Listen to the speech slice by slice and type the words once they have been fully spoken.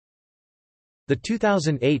The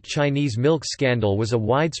 2008 Chinese milk scandal was a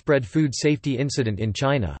widespread food safety incident in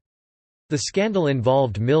China. The scandal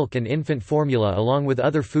involved milk and infant formula along with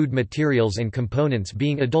other food materials and components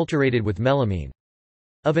being adulterated with melamine.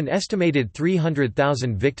 Of an estimated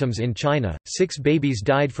 300,000 victims in China, 6 babies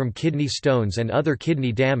died from kidney stones and other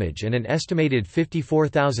kidney damage, and an estimated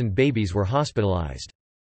 54,000 babies were hospitalized.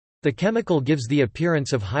 The chemical gives the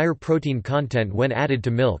appearance of higher protein content when added to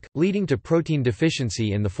milk, leading to protein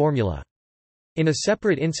deficiency in the formula. In a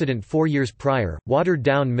separate incident 4 years prior,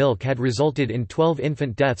 watered-down milk had resulted in 12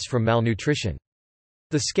 infant deaths from malnutrition.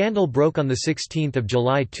 The scandal broke on 16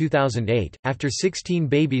 July 2008, after 16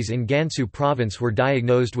 babies in Gansu province were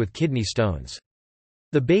diagnosed with kidney stones.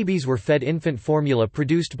 The babies were fed infant formula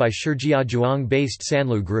produced by Shijiazhuang-based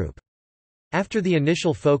Sanlu Group. After the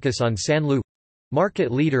initial focus on Sanlu—market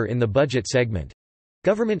leader in the budget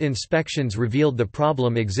segment—government inspections revealed the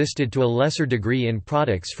problem existed to a lesser degree in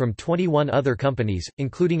products from 21 other companies,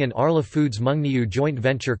 including an Arla Foods Mengniu joint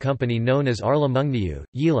venture company known as Arla Mengniu,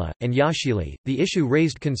 Yila, and Yashili. The issue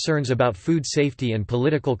raised concerns about food safety and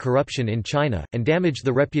political corruption in China, and damaged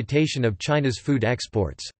the reputation of China's food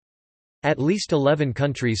exports. At least 11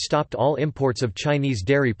 countries stopped all imports of Chinese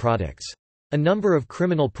dairy products. A number of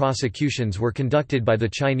criminal prosecutions were conducted by the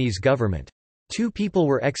Chinese government. 2 people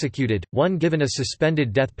were executed, 1 given a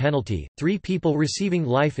suspended death penalty, 3 people receiving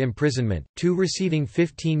life imprisonment, 2 receiving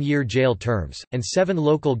 15-year jail terms, and 7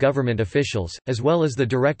 local government officials, as well as the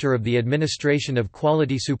director of the Administration of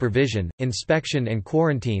Quality Supervision, Inspection and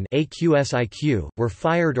Quarantine (AQSIQ), were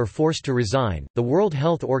fired or forced to resign. The World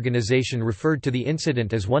Health Organization referred to the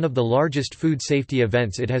incident as one of the largest food safety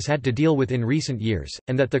events it has had to deal with in recent years,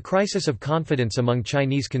 and that the crisis of confidence among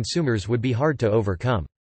Chinese consumers would be hard to overcome.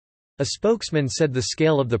 A spokesman said the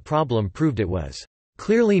scale of the problem proved it was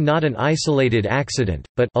clearly not an isolated accident,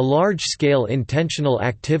 but a large-scale intentional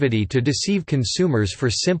activity to deceive consumers for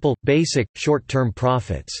simple, basic, short-term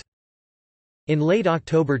profits. In late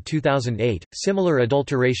October 2008, similar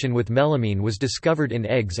adulteration with melamine was discovered in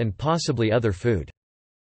eggs and possibly other food.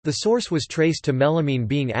 The source was traced to melamine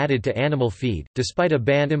being added to animal feed, despite a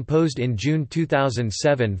ban imposed in June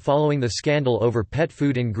 2007 following the scandal over pet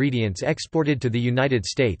food ingredients exported to the United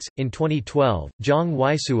States. In 2012, Zhang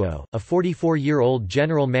Weisuo, a 44-year-old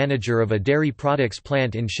general manager of a dairy products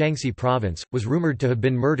plant in Shaanxi province, was rumored to have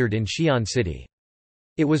been murdered in Xi'an City.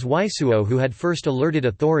 It was Weisuo who had first alerted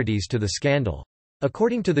authorities to the scandal.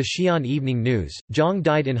 According to the Xi'an Evening News, Zhang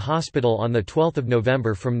died in hospital on 12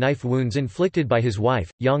 November from knife wounds inflicted by his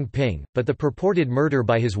wife, Yang Ping, but the purported murder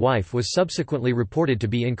by his wife was subsequently reported to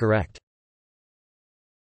be incorrect.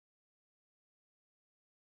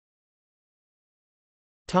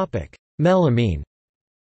 Melamine.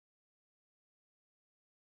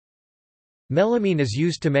 Melamine is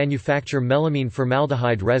used to manufacture melamine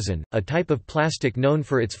formaldehyde resin, a type of plastic known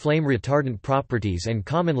for its flame retardant properties and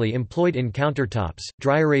commonly employed in countertops,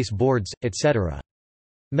 dry erase boards, etc.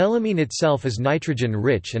 Melamine itself is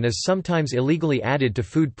nitrogen-rich and is sometimes illegally added to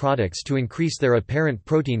food products to increase their apparent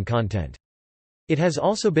protein content. It has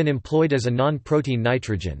also been employed as a non-protein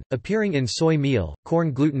nitrogen, appearing in soy meal,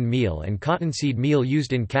 corn gluten meal and cottonseed meal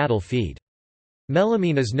used in cattle feed.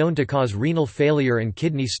 Melamine is known to cause renal failure and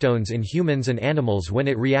kidney stones in humans and animals when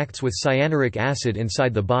it reacts with cyanuric acid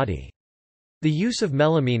inside the body. The use of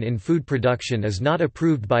melamine in food production is not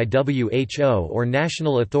approved by WHO or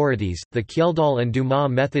national authorities. The Kjeldahl and Dumas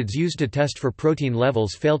methods used to test for protein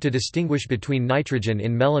levels fail to distinguish between nitrogen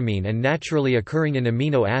in melamine and naturally occurring in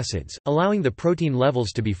amino acids, allowing the protein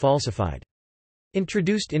levels to be falsified.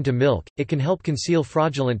 Introduced into milk, it can help conceal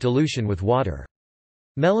fraudulent dilution with water.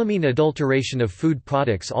 Melamine adulteration of food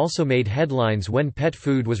products also made headlines when pet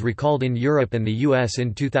food was recalled in Europe and the US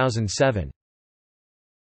in 2007.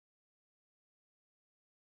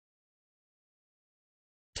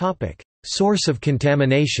 Topic: Source of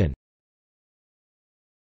contamination.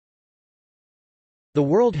 The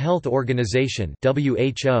World Health Organization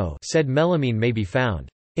 (WHO) said melamine may be found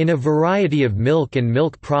in a variety of milk and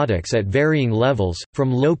milk products at varying levels,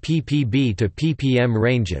 from low ppb to ppm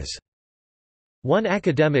ranges. One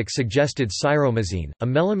academic suggested cyromazine, a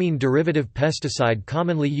melamine derivative pesticide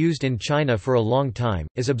commonly used in China for a long time,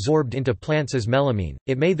 is absorbed into plants as melamine.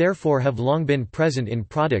 It may therefore have long been present in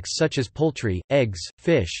products such as poultry, eggs,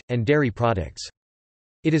 fish, and dairy products.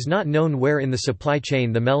 It is not known where in the supply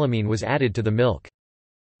chain the melamine was added to the milk.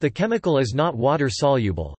 The chemical is not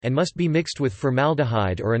water-soluble, and must be mixed with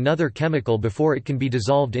formaldehyde or another chemical before it can be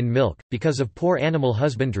dissolved in milk. Because of poor animal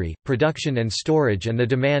husbandry, production and storage and the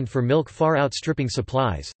demand for milk far outstripping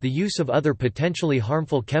supplies, the use of other potentially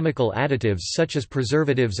harmful chemical additives such as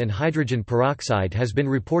preservatives and hydrogen peroxide has been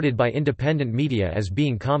reported by independent media as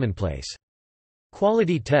being commonplace.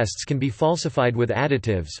 Quality tests can be falsified with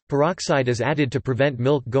additives. Peroxide is added to prevent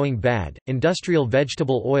milk going bad. Industrial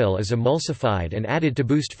vegetable oil is emulsified and added to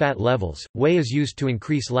boost fat levels. Whey is used to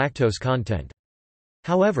increase lactose content.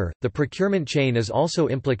 However, the procurement chain is also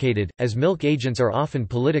implicated, as milk agents are often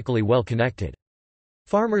politically well connected.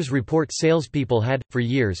 Farmers report salespeople had, for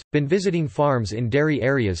years, been visiting farms in dairy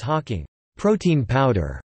areas hawking protein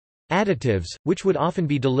powder additives, which would often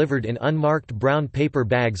be delivered in unmarked brown paper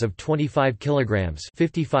bags of 25 kilograms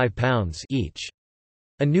 (55 pounds) each.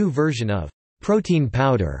 A new version of protein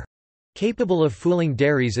powder, capable of fooling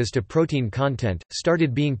dairies as to protein content,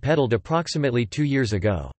 started being peddled approximately 2 years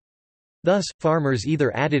ago. Thus, farmers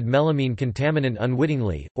either added melamine contaminant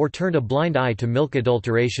unwittingly, or turned a blind eye to milk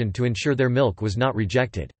adulteration to ensure their milk was not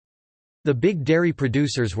rejected. The big dairy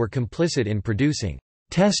producers were complicit in producing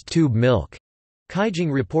test tube milk.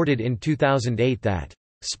 Caijing reported in 2008 that,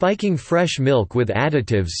 "spiking fresh milk with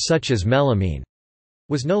additives such as melamine,"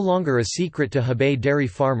 was no longer a secret to Hebei dairy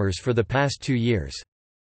farmers for the past 2 years.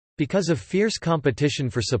 Because of fierce competition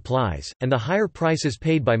for supplies, and the higher prices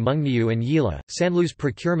paid by Mengniu and Yili, Sanlu's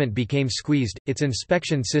procurement became squeezed. Its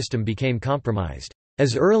inspection system became compromised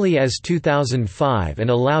as early as 2005 and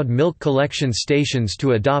allowed milk collection stations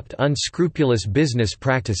to adopt unscrupulous business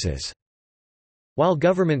practices. While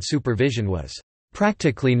government supervision was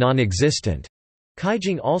practically non-existent,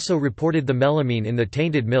 Caijing also reported the melamine in the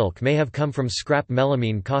tainted milk may have come from scrap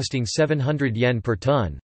melamine costing 700 yen per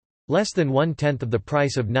ton, less than 1/10 of the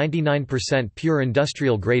price of 99% pure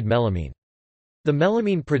industrial-grade melamine. The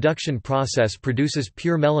melamine production process produces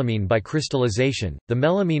pure melamine by crystallization. The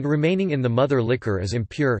melamine remaining in the mother liquor is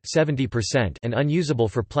impure 70% and unusable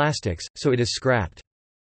for plastics, so it is scrapped.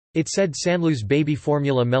 It said Sanlu's baby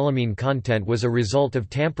formula melamine content was a result of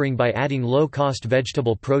tampering by adding low-cost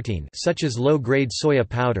vegetable protein such as low-grade soya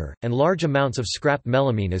powder, and large amounts of scrap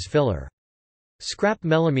melamine as filler. Scrap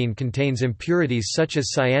melamine contains impurities such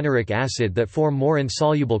as cyanuric acid that form more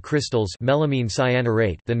insoluble crystals melamine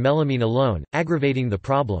cyanurate than melamine alone, aggravating the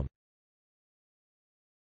problem.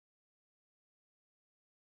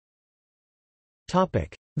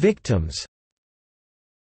 Victims.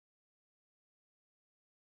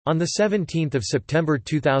 On 17 September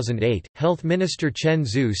 2008, Health Minister Chen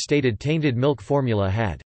Zhu stated tainted milk formula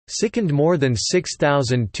had sickened more than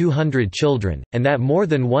 6,200 children, and that more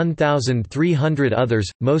than 1,300 others,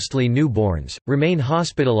 mostly newborns, remain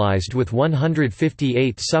hospitalized with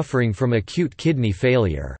 158 suffering from acute kidney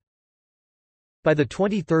failure. By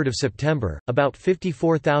 23 September, about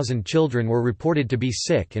 54,000 children were reported to be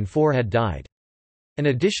sick and 4 had died. An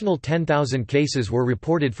additional 10,000 cases were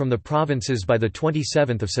reported from the provinces by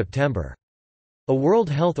 27 September. A World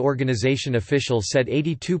Health Organization official said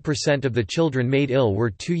 82% of the children made ill were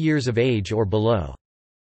 2 years of age or below.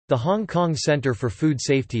 The Hong Kong Center for Food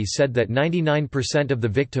Safety said that 99% of the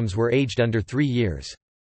victims were aged under 3 years.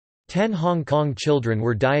 10 Hong Kong children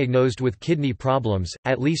were diagnosed with kidney problems,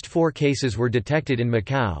 at least 4 cases were detected in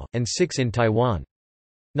Macau, and 6 in Taiwan.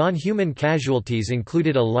 Non-human casualties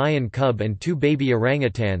included a lion cub and 2 baby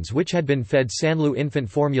orangutans which had been fed Sanlu infant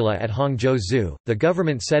formula at Hangzhou Zoo. The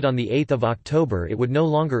government said on 8 October it would no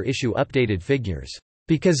longer issue updated figures,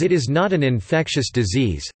 "because it is not an infectious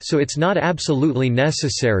disease, so it's not absolutely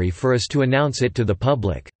necessary for us to announce it to the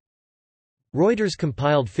public." Reuters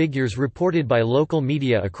compiled figures reported by local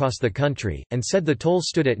media across the country, and said the toll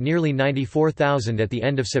stood at nearly 94,000 at the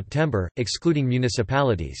end of September, excluding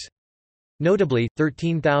municipalities. Notably,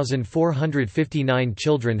 13,459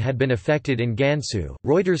 children had been affected in Gansu.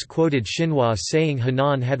 Reuters quoted Xinhua saying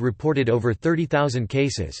Henan had reported over 30,000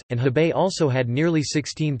 cases, and Hebei also had nearly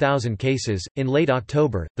 16,000 cases. In late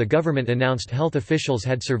October, the government announced health officials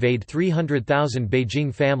had surveyed 300,000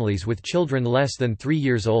 Beijing families with children less than 3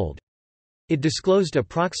 years old. It disclosed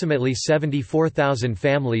approximately 74,000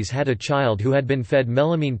 families had a child who had been fed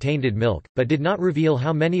melamine-tainted milk, but did not reveal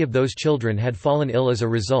how many of those children had fallen ill as a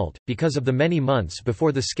result. Because of the many months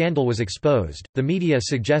before the scandal was exposed, the media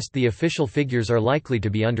suggest the official figures are likely to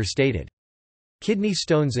be understated. Kidney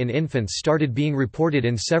stones in infants started being reported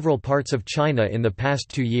in several parts of China in the past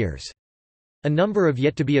 2 years. A number of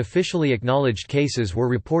yet to be officially acknowledged cases were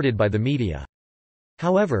reported by the media.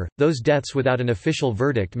 However, those deaths without an official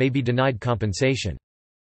verdict may be denied compensation.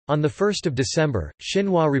 On 1 December,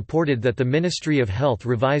 Xinhua reported that the Ministry of Health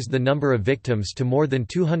revised the number of victims to more than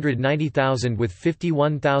 290,000 with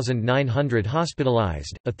 51,900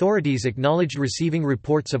 hospitalized. Authorities acknowledged receiving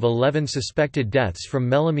reports of 11 suspected deaths from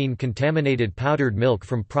melamine contaminated powdered milk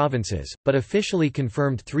from provinces, but officially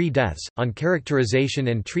confirmed 3 deaths. On characterization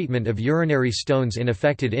and treatment of urinary stones in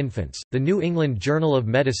affected infants, the New England Journal of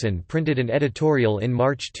Medicine printed an editorial in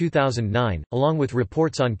March 2009, along with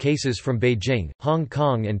reports on cases from Beijing, Hong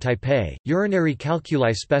Kong, and Taipei. Urinary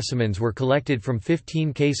calculi specimens were collected from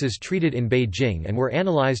 15 cases treated in Beijing and were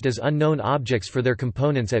analyzed as unknown objects for their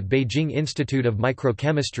components at Beijing Institute of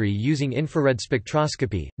Microchemistry using infrared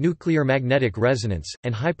spectroscopy, nuclear magnetic resonance,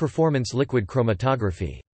 and high-performance liquid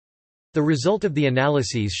chromatography. The result of the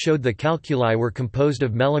analyses showed the calculi were composed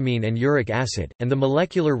of melamine and uric acid, and the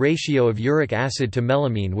molecular ratio of uric acid to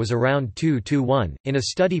melamine was around 2:1. In a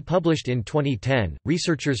study published in 2010,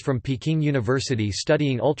 researchers from Peking University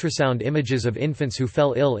studying ultrasound images of infants who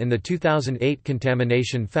fell ill in the 2008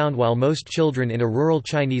 contamination found while most children in a rural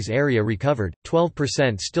Chinese area recovered,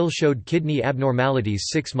 12% still showed kidney abnormalities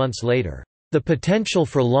 6 months later. The potential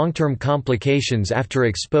for long-term complications after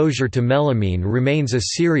exposure to melamine remains a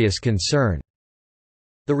serious concern,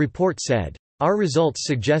 the report said. Our results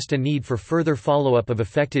suggest a need for further follow-up of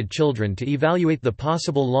affected children to evaluate the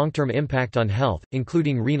possible long-term impact on health,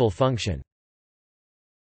 including renal function.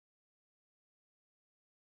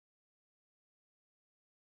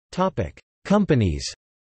 Companies.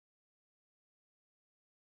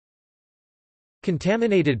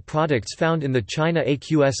 Contaminated products found in the China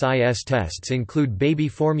AQSIS tests include baby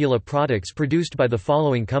formula products produced by the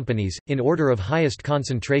following companies, in order of highest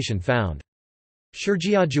concentration found.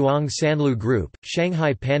 Shijiazhuang Sanlu Group,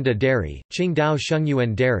 Shanghai Panda Dairy, Qingdao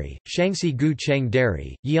Shengyuan Dairy, Shaanxi Gucheng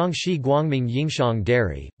Dairy, Jiangxi Guangming Yingxiang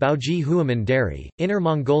Dairy, Baoji Huaman Dairy, Inner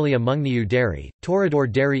Mongolia Mengniu Dairy,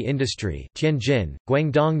 Torador Dairy Industry, Tianjin,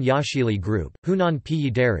 Guangdong Yashili Group, Hunan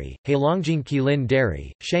Piyi Dairy, Heilongjiang Qilin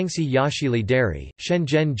Dairy, Shaanxi Yashili Dairy,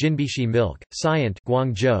 Shenzhen Jinbishi Milk, Scient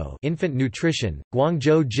Guangzhou Infant Nutrition,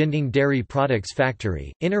 Guangzhou Jinding Dairy Products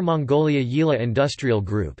Factory, Inner Mongolia Yila Industrial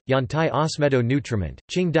Group, Yantai Osmedo Nutriment,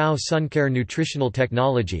 Qingdao Suncare Nutritional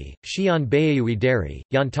Technology, Xi'an Baiyue Dairy,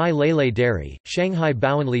 Yantai Lele Dairy, Shanghai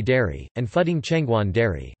Baoanli Dairy, and Fuding Chengguan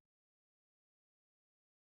Dairy.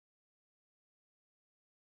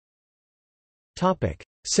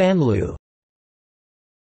 Sanlu.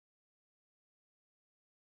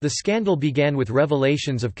 The scandal began with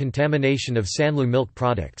revelations of contamination of Sanlu milk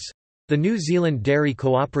products. The New Zealand dairy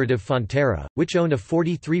cooperative Fonterra, which owned a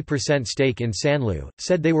 43% stake in Sanlu,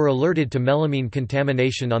 said they were alerted to melamine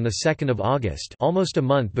contamination on 2 August, almost a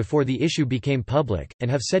month before the issue became public,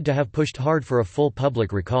 and have said to have pushed hard for a full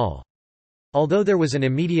public recall. Although there was an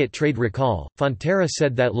immediate trade recall, Fonterra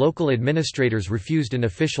said that local administrators refused an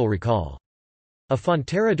official recall. A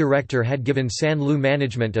Fonterra director had given Sanlu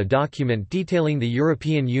management a document detailing the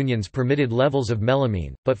European Union's permitted levels of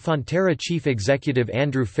melamine, but Fonterra chief executive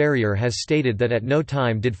Andrew Ferrier has stated that at no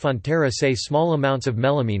time did Fonterra say small amounts of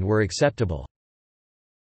melamine were acceptable.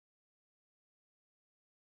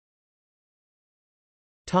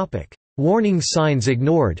 Warning signs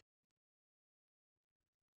ignored.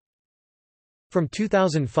 From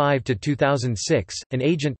 2005 to 2006, an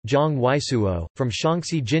agent, Zhang Weisuo, from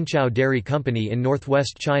Shaanxi Jinqiao Dairy Company in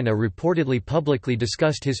northwest China reportedly publicly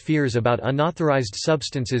discussed his fears about unauthorized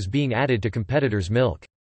substances being added to competitors' milk.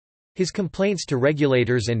 His complaints to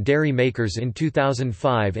regulators and dairy makers in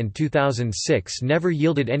 2005 and 2006 never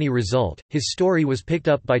yielded any result. His story was picked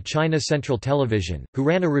up by China Central Television, who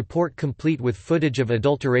ran a report complete with footage of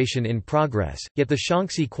adulteration in progress, yet the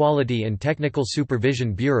Shaanxi Quality and Technical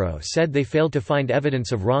Supervision Bureau said they failed to find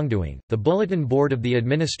evidence of wrongdoing. The Bulletin Board of the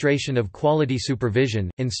Administration of Quality Supervision,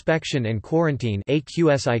 Inspection and Quarantine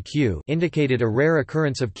 (AQSIQ) indicated a rare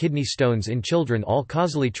occurrence of kidney stones in children, all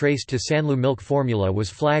causally traced to Sanlu milk formula, was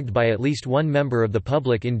flagged by at least one member of the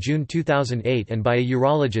public in June 2008 and by a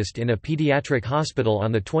urologist in a pediatric hospital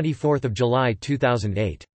on 24 July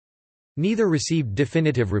 2008. Neither received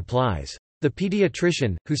definitive replies. The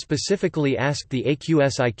pediatrician, who specifically asked the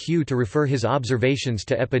AQSIQ to refer his observations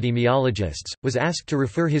to epidemiologists, was asked to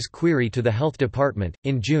refer his query to the health department.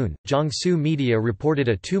 In June, Jiangsu media reported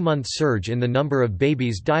a 2-month surge in the number of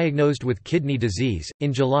babies diagnosed with kidney disease.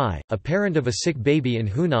 In July, a parent of a sick baby in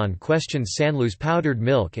Hunan questioned Sanlu's powdered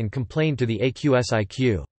milk and complained to the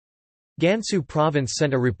AQSIQ. Gansu Province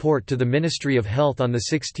sent a report to the Ministry of Health on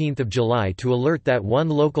 16 July to alert that one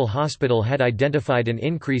local hospital had identified an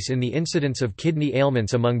increase in the incidence of kidney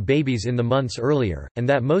ailments among babies in the months earlier, and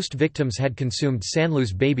that most victims had consumed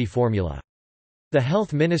Sanlu's baby formula. The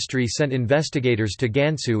Health Ministry sent investigators to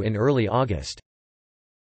Gansu in early August.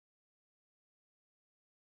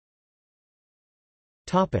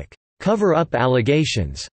 Cover-up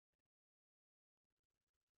allegations.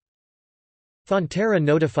 Fonterra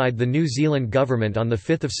notified the New Zealand government on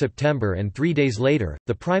 5 September, and 3 days later,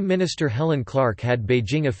 the Prime Minister Helen Clark had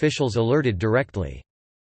Beijing officials alerted directly.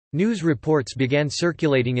 News reports began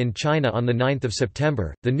circulating in China on 9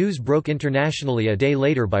 September. The news broke internationally a day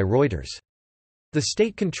later by Reuters. The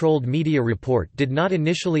state-controlled media report did not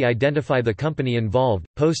initially identify the company involved.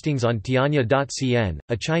 Postings on Tianya.cn,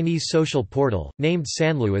 a Chinese social portal, named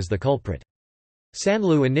Sanlu as the culprit.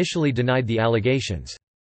 Sanlu initially denied the allegations.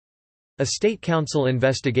 A state council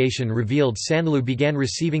investigation revealed Sanlu began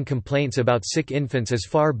receiving complaints about sick infants as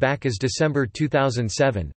far back as December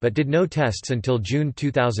 2007, but did no tests until June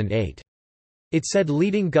 2008. It said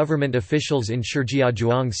leading government officials in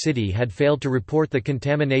Shijiazhuang City had failed to report the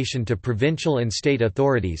contamination to provincial and state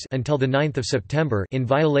authorities until 9 September in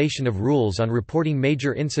violation of rules on reporting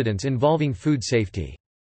major incidents involving food safety.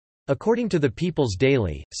 According to the People's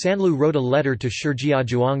Daily, Sanlu wrote a letter to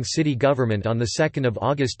Shijiazhuang City government on 2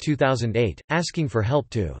 August 2008, asking for help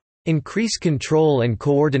to increase control and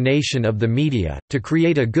coordination of the media, to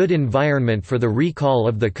create a good environment for the recall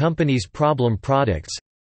of the company's problem products,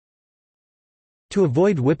 to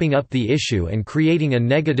avoid whipping up the issue and creating a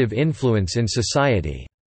negative influence in society.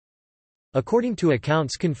 According to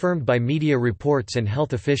accounts confirmed by media reports and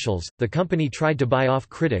health officials, the company tried to buy off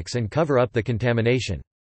critics and cover up the contamination.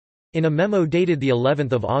 In a memo dated the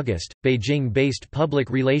 11th of August, Beijing-based public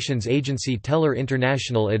relations agency Teller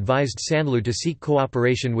International advised Sanlu to seek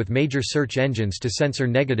cooperation with major search engines to censor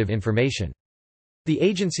negative information. The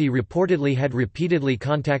agency reportedly had repeatedly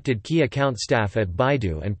contacted key account staff at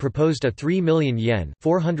Baidu and proposed a 3 million yen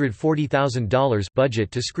 $440,000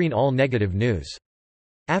 budget to screen all negative news.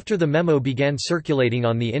 After the memo began circulating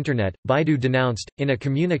on the Internet, Baidu denounced, in a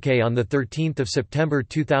communiqué on 13 September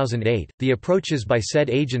 2008, the approaches by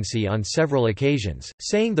said agency on several occasions,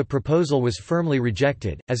 saying the proposal was firmly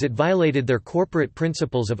rejected, as it violated their corporate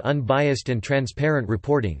principles of unbiased and transparent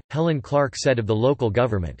reporting. Helen Clark said of the local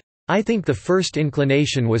government, "I think the first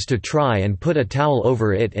inclination was to try and put a towel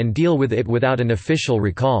over it and deal with it without an official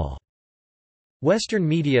recall." Western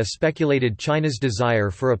media speculated China's desire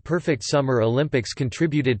for a perfect Summer Olympics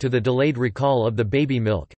contributed to the delayed recall of the baby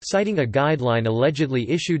milk, citing a guideline allegedly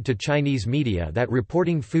issued to Chinese media that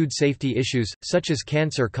reporting food safety issues, such as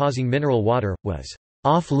cancer-causing mineral water, was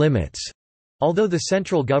off-limits, although the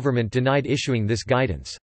central government denied issuing this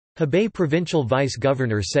guidance. Hebei provincial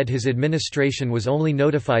vice-governor said his administration was only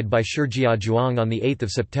notified by Shijiazhuang on 8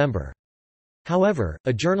 September. However,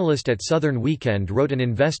 a journalist at Southern Weekend wrote an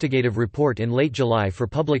investigative report in late July for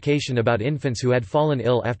publication about infants who had fallen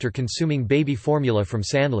ill after consuming baby formula from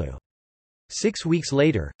Sanlu. 6 weeks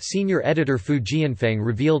later, senior editor Fu Jianfeng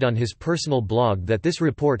revealed on his personal blog that this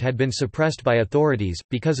report had been suppressed by authorities,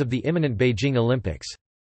 because of the imminent Beijing Olympics.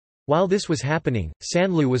 While this was happening,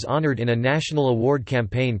 Sanlu was honored in a national award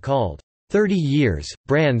campaign called 30 Years,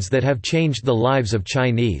 Brands That Have Changed the Lives of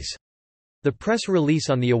Chinese. The press release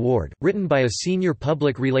on the award, written by a senior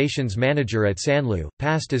public relations manager at Sanlu,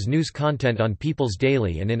 passed as news content on People's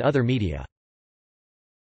Daily and in other media.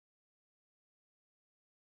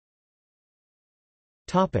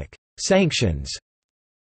 Sanctions.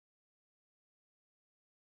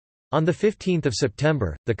 On 15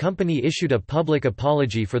 September, the company issued a public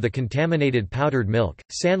apology for the contaminated powdered milk.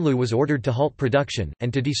 Sanlu was ordered to halt production,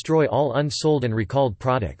 and to destroy all unsold and recalled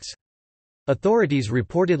products. Authorities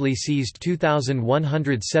reportedly seized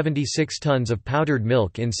 2,176 tons of powdered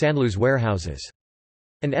milk in Sanlu's warehouses.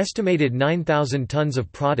 An estimated 9,000 tons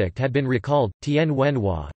of product had been recalled. Tian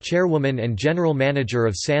Wenhua, chairwoman and general manager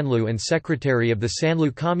of Sanlu and secretary of the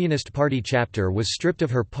Sanlu Communist Party chapter, was stripped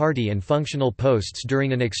of her party and functional posts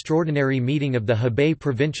during an extraordinary meeting of the Hebei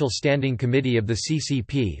Provincial Standing Committee of the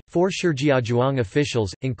CCP. 4 Shijiazhuang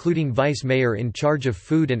officials, including vice mayor in charge of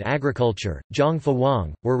food and agriculture, Zhang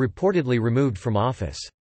Fawang, were reportedly removed from office.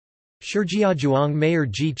 Shijiazhuang Mayor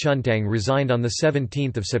Ji Chuntang resigned on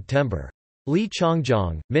 17 September. Li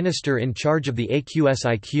Chongjiang, minister in charge of the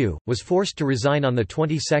AQSIQ, was forced to resign on the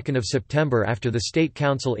 22nd of September after the State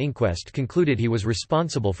Council inquest concluded he was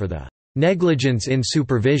responsible for the negligence in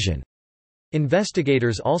supervision.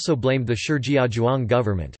 Investigators also blamed the Shijiazhuang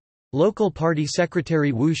government. Local party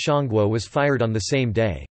secretary Wu Shangguo was fired on the same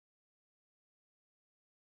day.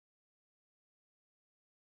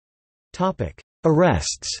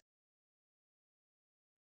 Arrests.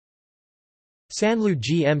 Sanlu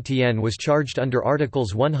GMTN was charged under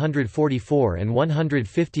Articles 144 and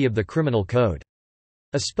 150 of the Criminal Code.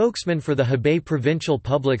 A spokesman for the Hebei Provincial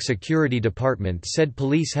Public Security Department said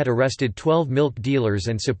police had arrested 12 milk dealers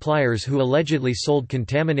and suppliers who allegedly sold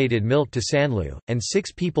contaminated milk to Sanlu, and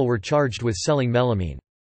 6 people were charged with selling melamine.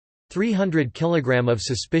 300 kg of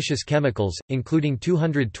suspicious chemicals, including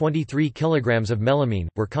 223 kg of melamine,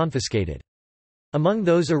 were confiscated. Among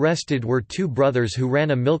those arrested were 2 brothers who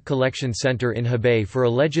ran a milk collection center in Hebei for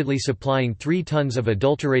allegedly supplying 3 tons of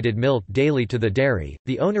adulterated milk daily to the dairy.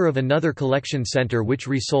 The owner of another collection center which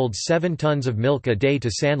resold 7 tons of milk a day to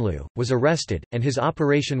Sanlu was arrested, and his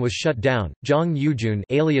operation was shut down. Zhang Yujun,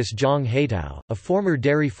 alias Zhang Heitao, a former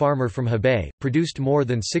dairy farmer from Hebei, produced more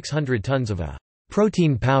than 600 tons of a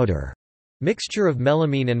protein powder mixture of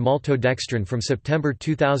melamine and maltodextrin from September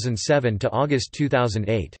 2007 to August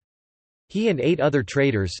 2008. He and 8 other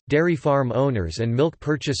traders, dairy farm owners and milk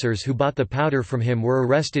purchasers who bought the powder from him were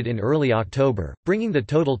arrested in early October, bringing the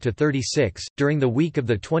total to 36. During the week of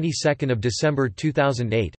the 22nd of December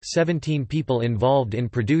 2008, 17 people involved in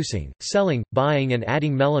producing, selling, buying and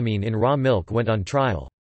adding melamine in raw milk went on trial.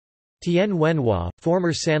 Tian Wenhua,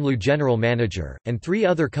 former Sanlu general manager, and 3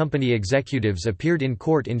 other company executives appeared in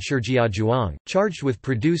court in Shijiazhuang, charged with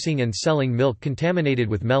producing and selling milk contaminated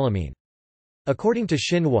with melamine. According to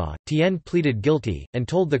Xinhua, Tian pleaded guilty, and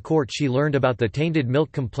told the court she learned about the tainted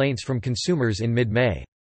milk complaints from consumers in mid-May.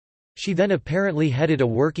 She then apparently headed a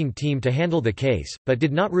working team to handle the case, but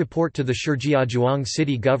did not report to the Shijiazhuang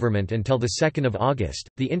city government until 2 August.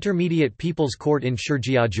 The Intermediate People's Court in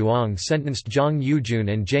Shijiazhuang sentenced Zhang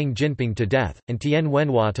Yujun and Zhang Jinping to death, and Tian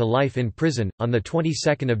Wenhua to life in prison, on the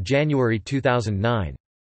 22nd of January 2009.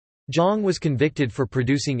 Zhang was convicted for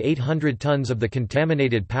producing 800 tons of the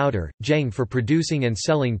contaminated powder, Zhang for producing and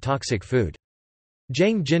selling toxic food.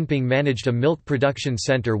 Zhang Jinping managed a milk production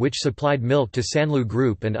center which supplied milk to Sanlu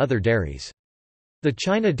Group and other dairies. The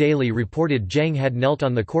China Daily reported Zhang had knelt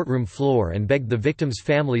on the courtroom floor and begged the victims'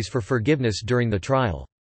 families for forgiveness during the trial.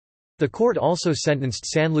 The court also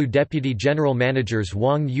sentenced Sanlu deputy general managers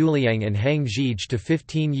Wang Yuliang and Hang Zhij to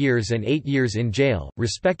 15 years and 8 years in jail,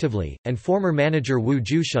 respectively, and former manager Wu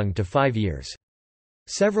Jusheng to 5 years.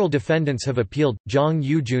 Several defendants have appealed. Zhang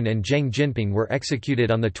Yujun and Zhang Jinping were executed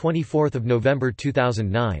on 24 November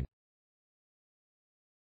 2009.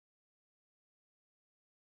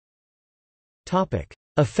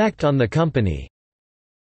 Effect on the company.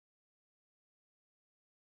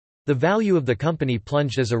 The value of the company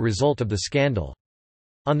plunged as a result of the scandal.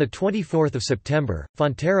 On 24 September,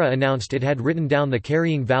 Fonterra announced it had written down the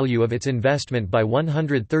carrying value of its investment by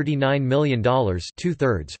 $139 million,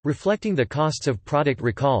 2/3, reflecting the costs of product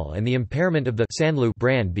recall and the impairment of the Sanlu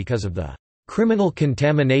brand because of the criminal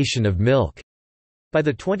contamination of milk. By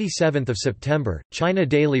 27 September, China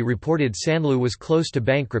Daily reported Sanlu was close to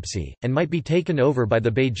bankruptcy, and might be taken over by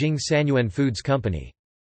the Beijing Sanyuan Foods Company.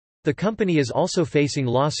 The company is also facing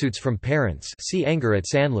lawsuits from parents. See anger at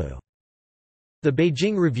Sanlu. The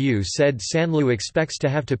Beijing Review said Sanlu expects to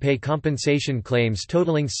have to pay compensation claims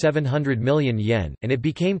totaling 700 million yen, and it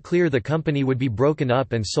became clear the company would be broken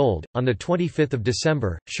up and sold. On 25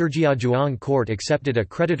 December, Shijiazhuang Court accepted a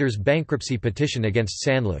creditor's bankruptcy petition against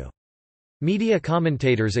Sanlu. Media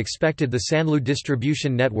commentators expected the Sanlu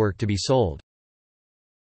distribution network to be sold.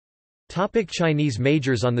 Chinese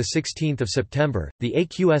majors. On 16 September, the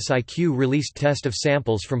AQSIQ released test of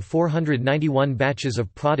samples from 491 batches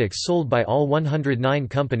of products sold by all 109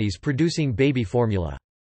 companies producing baby formula.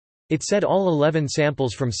 It said all 11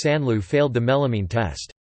 samples from Sanlu failed the melamine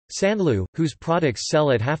test. Sanlu, whose products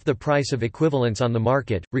sell at half the price of equivalents on the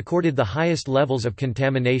market, recorded the highest levels of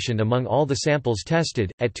contamination among all the samples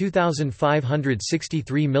tested, at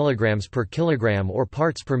 2,563 mg per kilogram or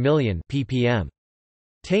parts per million ppm.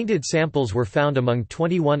 Tainted samples were found among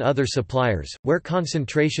 21 other suppliers, where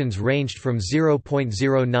concentrations ranged from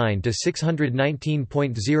 0.09 to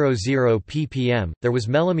 619.00 ppm. There was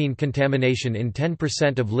melamine contamination in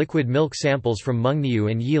 10% of liquid milk samples from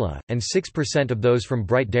Mengniu and Yili, and 6% of those from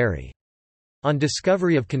Bright Dairy. On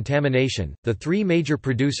discovery of contamination, the 3 major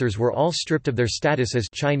producers were all stripped of their status as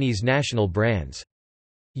Chinese national brands.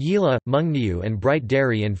 Yili, Mengniu and Bright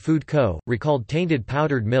Dairy and Food Co. recalled tainted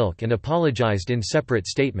powdered milk and apologized in separate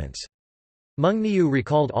statements. Mengniu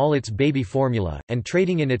recalled all its baby formula, and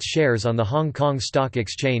trading in its shares on the Hong Kong Stock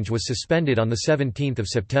Exchange was suspended on 17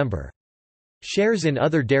 September. Shares in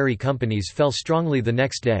other dairy companies fell strongly the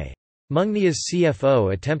next day. Mengniu's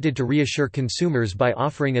CFO attempted to reassure consumers by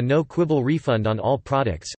offering a no-quibble refund on all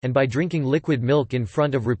products, and by drinking liquid milk in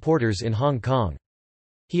front of reporters in Hong Kong.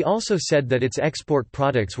 He also said that its export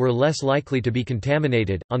products were less likely to be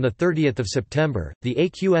contaminated. On 30 September, the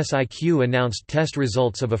AQSIQ announced test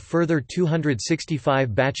results of a further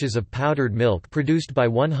 265 batches of powdered milk produced by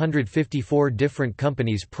 154 different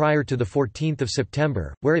companies prior to 14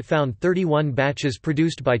 September, where it found 31 batches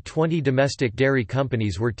produced by 20 domestic dairy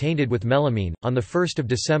companies were tainted with melamine. On 1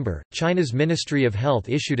 December, China's Ministry of Health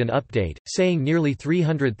issued an update, saying nearly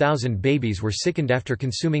 300,000 babies were sickened after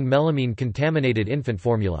consuming melamine-contaminated infant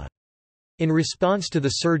formula. In response to the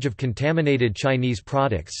surge of contaminated Chinese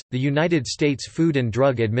products, the United States Food and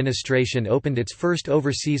Drug Administration opened its first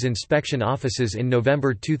overseas inspection offices in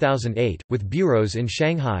November 2008, with bureaus in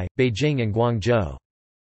Shanghai, Beijing and Guangzhou.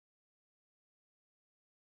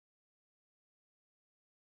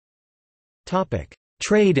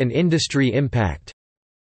 Trade and industry impact.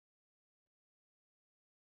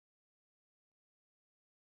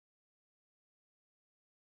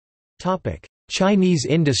 Chinese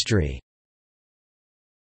industry.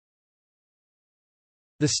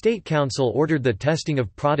 The State Council ordered the testing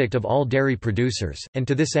of product of all dairy producers, and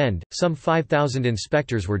to this end, some 5,000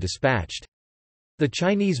 inspectors were dispatched. The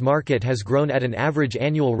Chinese market has grown at an average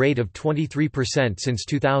annual rate of 23% since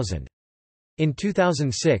 2000. In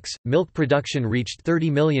 2006, milk production reached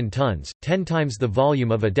 30 million tons, 10 times the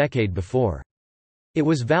volume of a decade before. It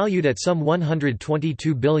was valued at some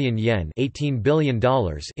 122 billion yen $18 billion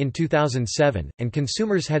in 2007, and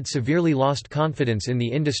consumers had severely lost confidence in the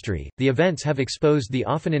industry. The events have exposed the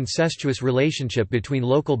often incestuous relationship between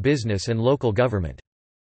local business and local government.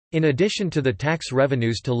 In addition to the tax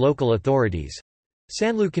revenues to local authorities,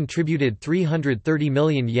 Sanlu contributed 330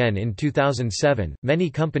 million yen in 2007. Many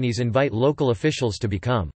companies invite local officials to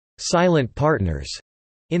become silent partners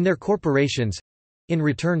in their corporations in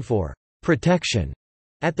return for protection.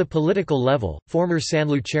 At the political level, former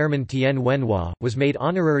Sanlu chairman Tian Wenhua was made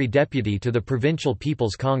honorary deputy to the Provincial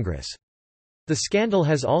People's Congress. The scandal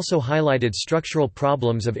has also highlighted structural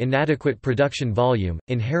problems of inadequate production volume,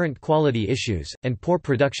 inherent quality issues, and poor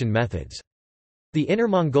production methods. The Inner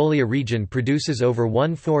Mongolia region produces over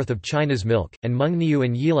 1/4 of China's milk, and Mengniu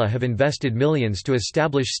and Yili have invested millions to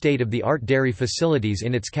establish state-of-the-art dairy facilities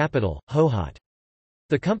in its capital, Hohhot.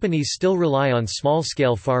 The companies still rely on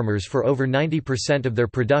small-scale farmers for over 90% of their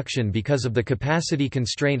production because of the capacity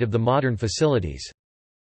constraint of the modern facilities.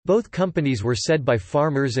 Both companies were said by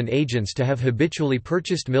farmers and agents to have habitually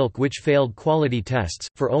purchased milk which failed quality tests,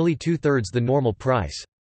 for only 2/3 the normal price.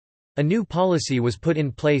 A new policy was put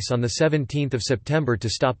in place on 17 September to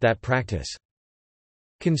stop that practice.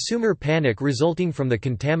 Consumer panic resulting from the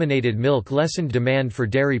contaminated milk lessened demand for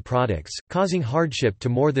dairy products, causing hardship to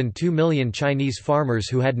more than 2 million Chinese farmers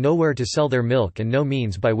who had nowhere to sell their milk and no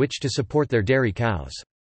means by which to support their dairy cows.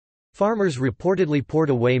 Farmers reportedly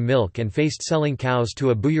poured away milk and faced selling cows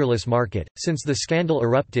to a buyerless market. Since the scandal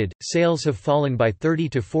erupted, sales have fallen by 30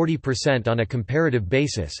 to 40% on a comparative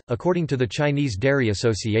basis, according to the Chinese Dairy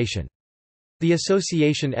Association. The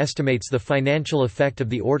association estimates the financial effect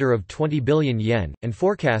of the order of 20 billion yen, and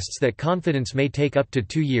forecasts that confidence may take up to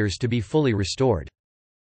 2 years to be fully restored.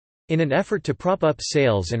 In an effort to prop up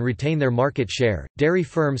sales and retain their market share, dairy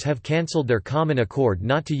firms have cancelled their common accord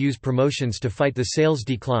not to use promotions to fight the sales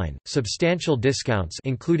decline. Substantial discounts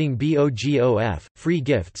including BOGOF, free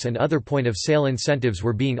gifts and other point-of-sale incentives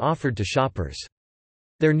were being offered to shoppers.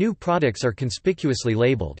 Their new products are conspicuously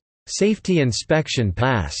labeled, "Safety Inspection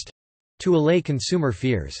Passed," to allay consumer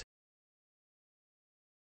fears.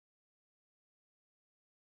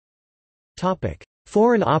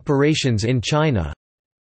 Foreign operations in China.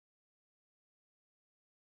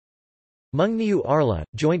 Mengniu Arla,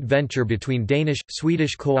 joint venture between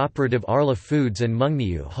Danish-Swedish cooperative Arla Foods and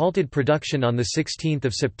Mengniu halted production on 16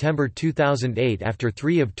 September 2008 after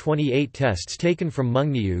 3 of 28 tests taken from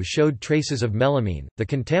Mengniu showed traces of melamine. The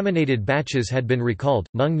contaminated batches had been recalled.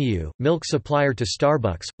 Mengniu, milk supplier to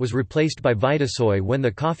Starbucks, was replaced by Vitasoy when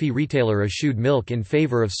the coffee retailer eschewed milk in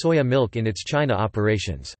favor of soya milk in its China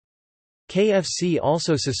operations. KFC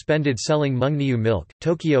also suspended selling Mengniu milk.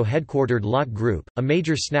 Tokyo-headquartered Lot Group, a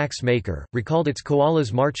major snacks maker, recalled its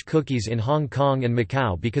Koala's March cookies in Hong Kong and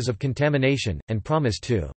Macau because of contamination, and promised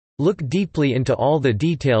to look deeply into all the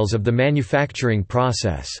details of the manufacturing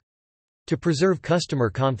process to preserve customer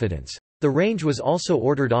confidence. The range was also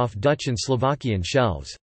ordered off Dutch and Slovakian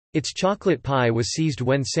shelves. Its chocolate pie was seized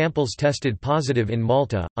when samples tested positive in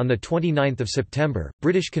Malta. On 29 September,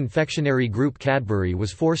 British confectionery group Cadbury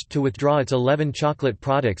was forced to withdraw its 11 chocolate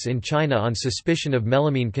products in China on suspicion of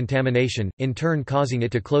melamine contamination, in turn causing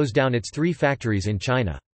it to close down its 3 factories in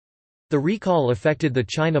China. The recall affected the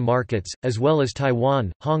China markets, as well as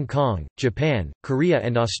Taiwan, Hong Kong, Japan, Korea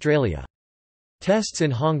and Australia. Tests in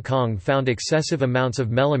Hong Kong found excessive amounts of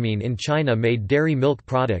melamine in China-made dairy milk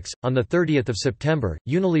products. On 30 September,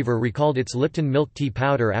 Unilever recalled its Lipton milk tea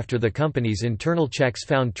powder after the company's internal checks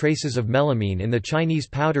found traces of melamine in the Chinese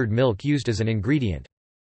powdered milk used as an ingredient.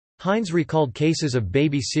 Heinz recalled cases of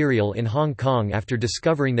baby cereal in Hong Kong after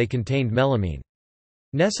discovering they contained melamine.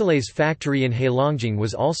 Nestlé's factory in Heilongjiang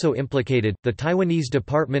was also implicated. The Taiwanese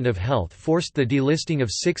Department of Health forced the delisting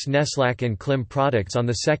of 6 Neslac and Klim products on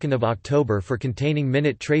 2 October for containing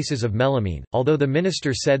minute traces of melamine, although the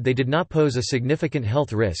minister said they did not pose a significant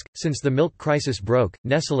health risk. Since the milk crisis broke,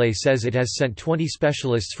 Nestlé says it has sent 20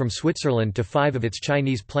 specialists from Switzerland to 5 of its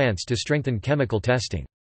Chinese plants to strengthen chemical testing.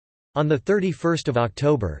 On 31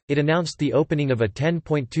 October, it announced the opening of a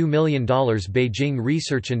 $10.2 million Beijing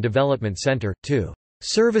Research and Development Center, to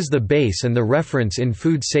serve as the base and the reference in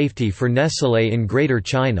food safety for Nestlé in Greater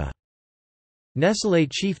China. Nestlé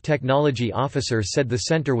Chief Technology Officer said the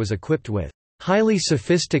center was equipped with highly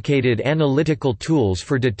sophisticated analytical tools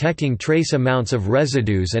for detecting trace amounts of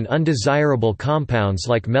residues and undesirable compounds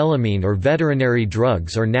like melamine or veterinary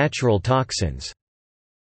drugs or natural toxins.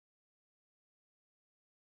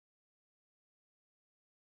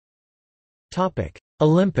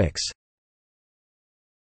 Olympics.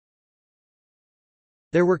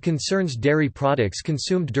 There were concerns dairy products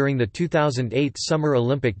consumed during the 2008 Summer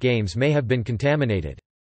Olympic Games may have been contaminated.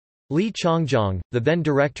 Li Chongjiang, the then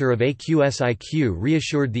director of AQSIQ,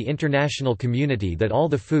 reassured the international community that all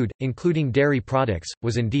the food, including dairy products,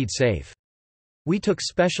 was indeed safe. We took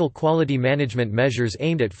special quality management measures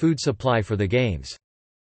aimed at food supply for the Games.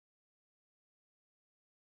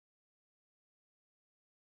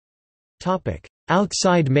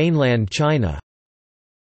 Outside mainland China.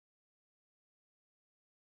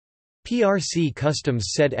 PRC Customs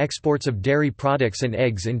said exports of dairy products and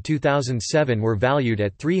eggs in 2007 were valued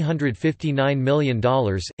at $359 million,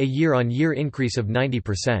 a year-on-year increase of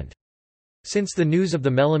 90%. Since the news of the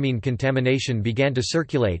melamine contamination began to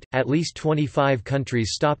circulate, at least 25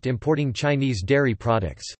 countries stopped importing Chinese dairy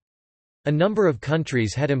products. A number of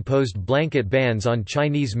countries had imposed blanket bans on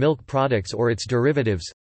Chinese milk products or its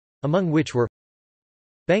derivatives—among which were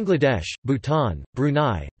Bangladesh, Bhutan,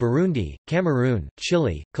 Brunei, Burundi, Cameroon,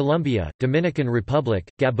 Chile, Colombia, Dominican Republic,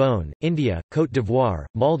 Gabon, India, Côte d'Ivoire,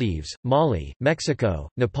 Maldives, Mali, Mexico,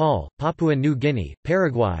 Nepal, Papua New Guinea,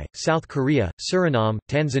 Paraguay, South Korea, Suriname,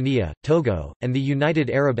 Tanzania, Togo, and the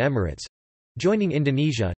United Arab Emirates, joining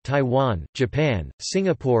Indonesia, Taiwan, Japan,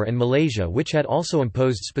 Singapore and Malaysia, which had also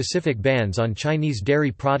imposed specific bans on Chinese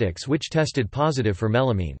dairy products which tested positive for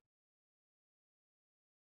melamine.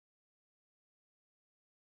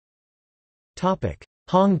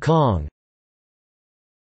 Hong Kong.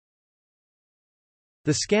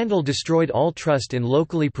 The scandal destroyed all trust in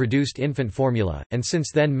locally produced infant formula, and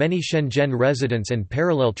since then many Shenzhen residents and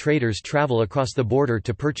parallel traders travel across the border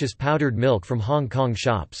to purchase powdered milk from Hong Kong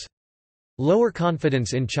shops. Lower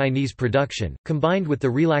confidence in Chinese production, combined with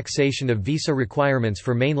the relaxation of visa requirements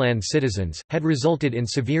for mainland citizens, had resulted in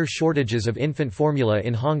severe shortages of infant formula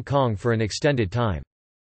in Hong Kong for an extended time.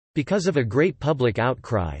 Because of a great public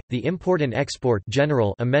outcry, the Import and Export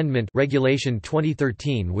General Amendment Regulation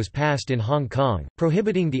 2013 was passed in Hong Kong,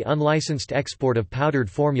 prohibiting the unlicensed export of powdered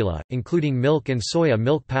formula, including milk and soya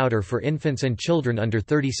milk powder for infants and children under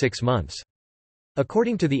 36 months.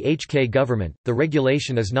 According to the HK government, the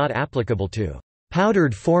regulation is not applicable to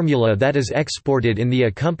powdered formula that is exported in the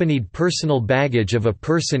accompanied personal baggage of a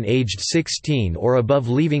person aged 16 or above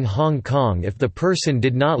leaving Hong Kong if the person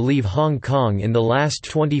did not leave Hong Kong in the last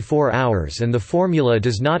 24 hours and the formula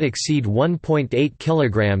does not exceed 1.8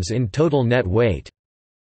 kilograms in total net weight.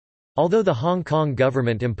 Although the Hong Kong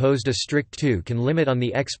government imposed a strict 2-can limit on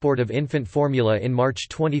the export of infant formula in March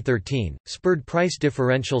 2013, spurred price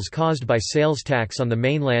differentials caused by sales tax on the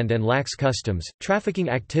mainland and lax customs, trafficking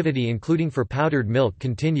activity including for powdered milk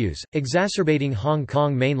continues, exacerbating Hong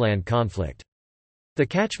Kong mainland conflict. The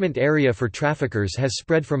catchment area for traffickers has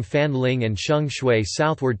spread from Fan Ling and Sheng Shui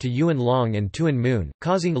southward to Yuan Long and Tuan Moon,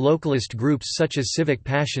 causing localist groups such as Civic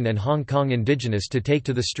Passion and Hong Kong Indigenous to take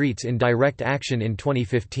to the streets in direct action in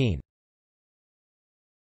 2015.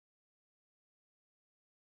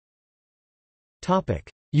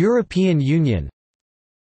 European Union.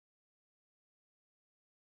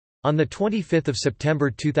 On 25 September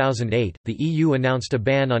 2008, the EU announced a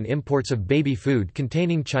ban on imports of baby food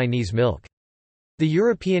containing Chinese milk. The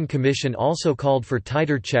European Commission also called for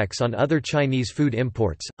tighter checks on other Chinese food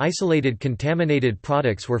imports. Isolated contaminated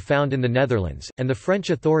products were found in the Netherlands, and the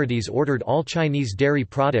French authorities ordered all Chinese dairy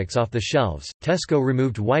products off the shelves. Tesco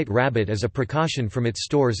removed White Rabbit as a precaution from its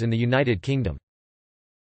stores in the United Kingdom.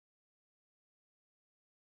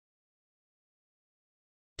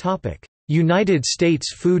 United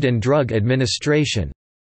States Food and Drug Administration.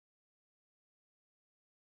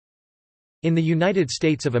 In the United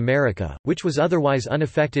States of America, which was otherwise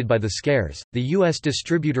unaffected by the scares, the U.S.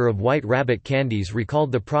 distributor of White Rabbit candies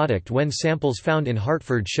recalled the product when samples found in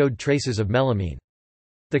Hartford showed traces of melamine.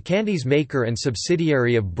 The candy's maker and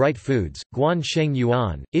subsidiary of Bright Foods, Guansheng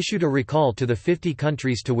Yuan, issued a recall to the 50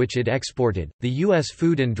 countries to which it exported. The U.S.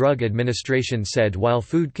 Food and Drug Administration said while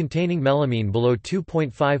food containing melamine below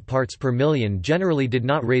 2.5 parts per million generally did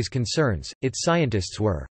not raise concerns, its scientists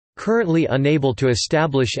were currently unable to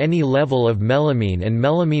establish any level of melamine and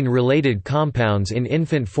melamine-related compounds in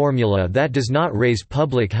infant formula that does not raise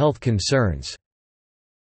public health concerns.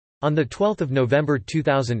 On 12 November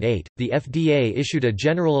 2008, the FDA issued a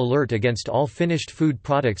general alert against all finished food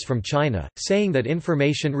products from China, saying that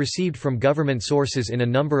information received from government sources in a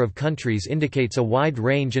number of countries indicates a wide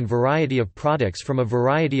range and variety of products from a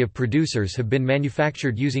variety of producers have been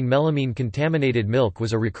manufactured using melamine-contaminated milk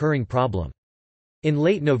was a recurring problem. In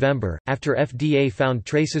late November, after FDA found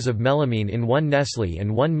traces of melamine in one Nestlé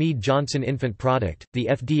and one Mead Johnson infant product, the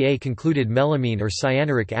FDA concluded melamine or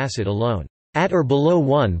cyanuric acid alone, at or below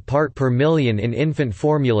 1 part per million in infant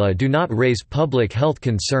formula do not raise public health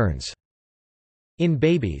concerns. In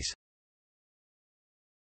babies.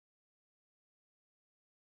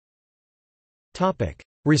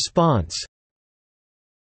 Response.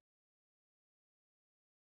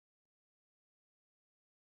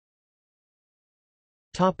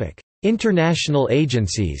 International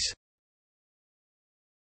agencies.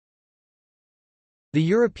 The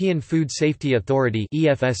European Food Safety Authority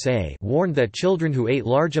 (EFSA) warned that children who ate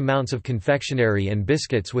large amounts of confectionery and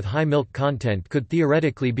biscuits with high milk content could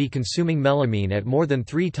theoretically be consuming melamine at more than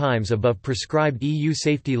 3 times above prescribed EU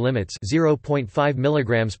safety limits, 0.5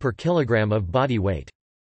 mg per kilogram of body weight.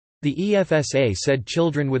 The EFSA said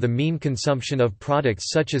children with a mean consumption of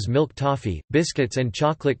products such as milk toffee, biscuits and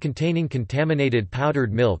chocolate containing contaminated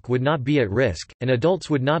powdered milk would not be at risk, and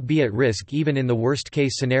adults would not be at risk even in the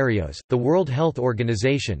worst-case scenarios. The World Health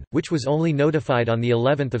Organization, which was only notified on the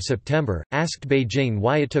 11th of September, asked Beijing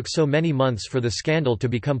why it took so many months for the scandal to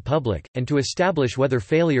become public and to establish whether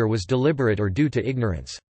failure was deliberate or due to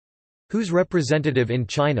ignorance. WHO's representative in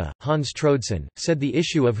China, Hans Troedsen, said the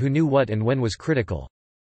issue of who knew what and when was critical.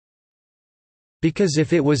 Because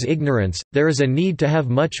if it was ignorance, there is a need to have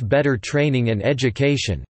much better training and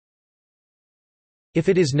education. If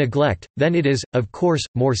it is neglect, then it is, of course,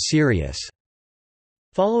 more serious.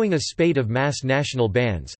 Following a spate of mass national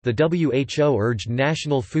bans, the WHO urged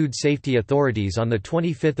national food safety authorities on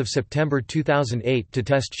 25 September 2008 to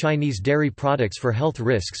test Chinese dairy products for health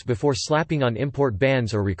risks before slapping on import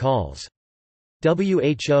bans or recalls.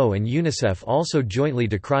 WHO and UNICEF also jointly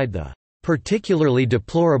decried the particularly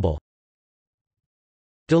deplorable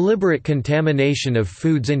deliberate contamination of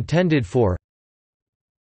foods intended for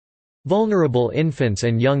vulnerable infants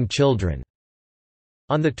and young children.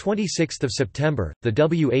 On 26 September, the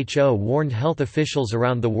WHO warned health officials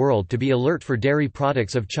around the world to be alert for dairy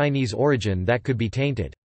products of Chinese origin that could be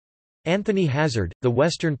tainted. Anthony Hazard, the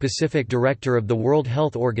Western Pacific director of the World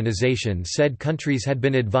Health Organization, said countries had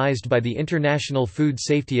been advised by the International Food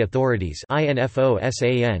Safety Authorities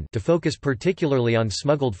to focus particularly on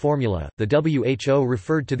smuggled formula. The WHO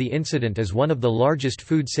referred to the incident as one of the largest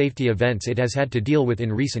food safety events it has had to deal with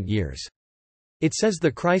in recent years. It says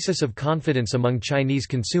the crisis of confidence among Chinese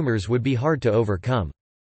consumers would be hard to overcome.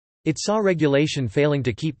 It saw regulation failing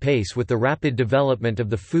to keep pace with the rapid development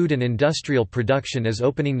of the food and industrial production as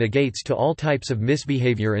opening the gates to all types of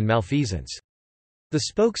misbehavior and malfeasance. The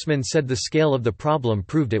spokesman said the scale of the problem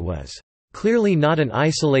proved it was clearly not an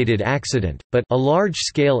isolated accident, but a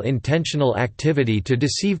large-scale intentional activity to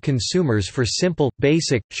deceive consumers for simple,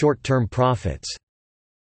 basic, short-term profits.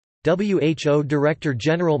 WHO Director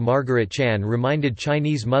General Margaret Chan reminded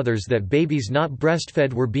Chinese mothers that babies not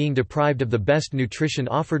breastfed were being deprived of the best nutrition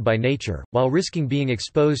offered by nature, while risking being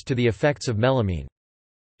exposed to the effects of melamine.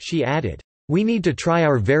 She added, "We need to try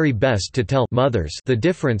our very best to tell mothers the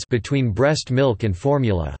difference between breast milk and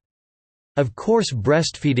formula. Of course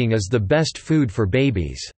breastfeeding is the best food for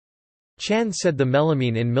babies." Chan said the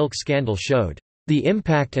melamine in milk scandal showed the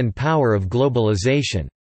impact and power of globalization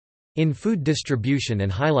in food distribution and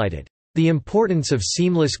highlighted the importance of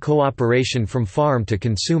seamless cooperation from farm to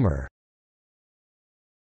consumer.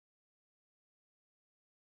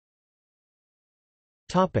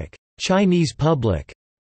 Chinese public.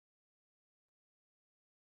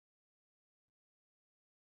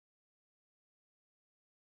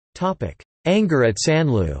 Anger at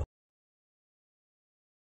Sanlu.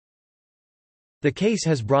 The case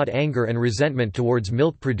has brought anger and resentment towards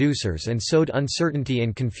milk producers and sowed uncertainty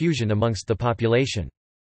and confusion amongst the population.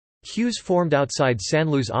 Queues formed outside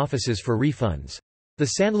Sanlu's offices for refunds.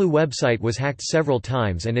 The Sanlu website was hacked several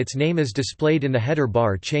times and its name as displayed in the header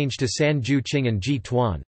bar changed to San Ju Qing and Ji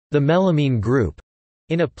Tuan, the Melamine Group,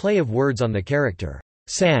 in a play of words on the character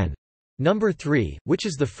San. Number 3, which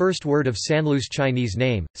is the first word of Sanlu's Chinese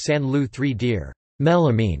name, Sanlu 3 Deer.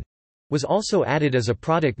 Melamine was also added as a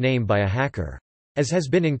product name by a hacker. As has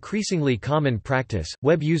been increasingly common practice,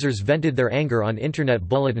 web users vented their anger on internet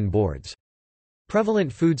bulletin boards.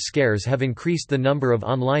 Prevalent food scares have increased the number of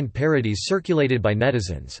online parodies circulated by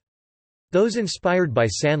netizens. Those inspired by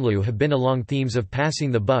Sanlu have been along themes of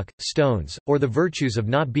passing the buck, stones, or the virtues of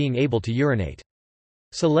not being able to urinate.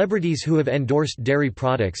 Celebrities who have endorsed dairy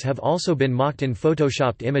products have also been mocked in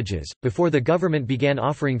photoshopped images. Before the government began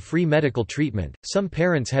offering free medical treatment, some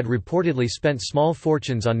parents had reportedly spent small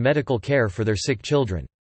fortunes on medical care for their sick children.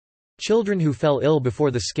 Children who fell ill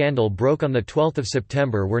before the scandal broke on 12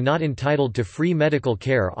 September were not entitled to free medical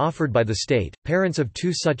care offered by the state. Parents of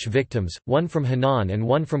 2 such victims, one from Henan and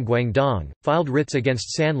one from Guangdong, filed writs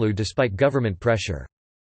against Sanlu despite government pressure.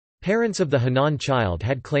 Parents of the Henan child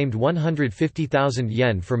had claimed 150,000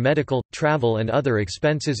 yen for medical, travel and other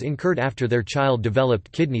expenses incurred after their child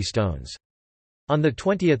developed kidney stones. On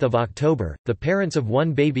 20 October, the parents of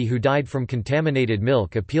one baby who died from contaminated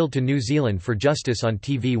milk appealed to New Zealand for justice on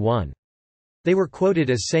TV1. They were quoted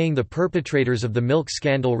as saying the perpetrators of the milk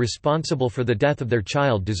scandal responsible for the death of their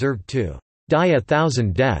child deserved to die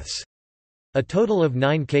 1,000 deaths. A total of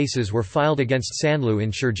 9 cases were filed against Sanlu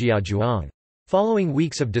in Shijiazhuang. Following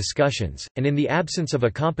weeks of discussions, and in the absence of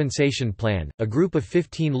a compensation plan, a group of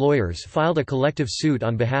 15 lawyers filed a collective suit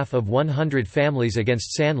on behalf of 100 families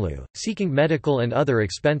against Sanlu, seeking medical and other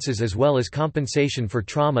expenses as well as compensation for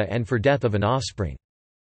trauma and for death of an offspring.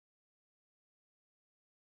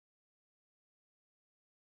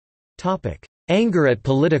 Anger at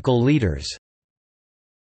political leaders.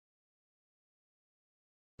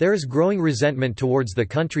 There is growing resentment towards the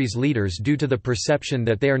country's leaders due to the perception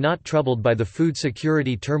that they are not troubled by the food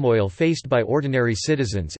security turmoil faced by ordinary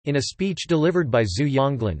citizens. In a speech delivered by Zhu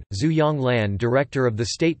Yonglan, director of the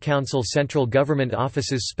State Council Central Government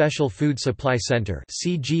Office's Special Food Supply Center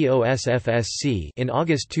in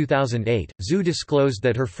August 2008, Zhu disclosed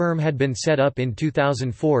that her firm had been set up in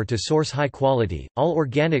 2004 to source high-quality,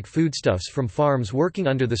 all-organic foodstuffs from farms working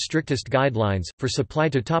under the strictest guidelines, for supply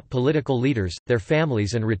to top political leaders, their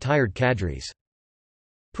families and retired cadres.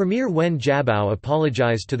 Premier Wen Jiabao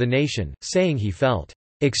apologized to the nation, saying he felt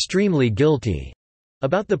extremely guilty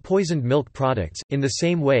about the poisoned milk products, in the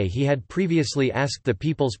same way he had previously asked the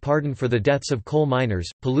people's pardon for the deaths of coal miners,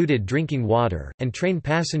 polluted drinking water, and train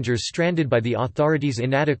passengers stranded by the authorities'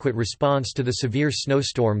 inadequate response to the severe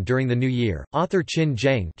snowstorm during the New Year. Author Qin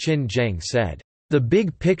Zheng said, "The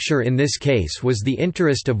big picture in this case was the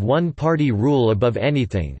interest of one-party rule above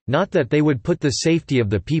anything, not that they would put the safety of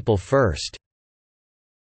the people first."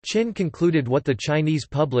 Qin concluded what the Chinese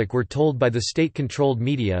public were told by the state-controlled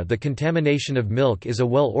media: the contamination of milk is a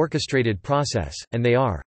well-orchestrated process, and they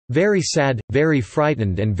are very sad, very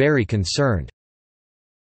frightened and very concerned.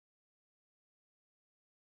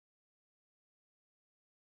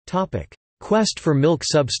 Quest for milk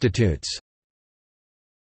substitutes.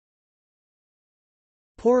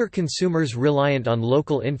 Poorer consumers reliant on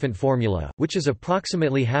local infant formula, which is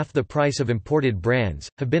approximately half the price of imported brands,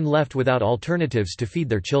 have been left without alternatives to feed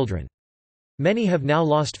their children. Many have now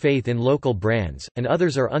lost faith in local brands, and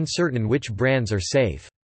others are uncertain which brands are safe.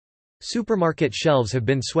 Supermarket shelves have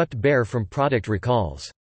been swept bare from product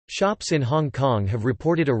recalls. Shops in Hong Kong have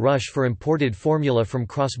reported a rush for imported formula from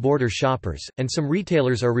cross-border shoppers, and some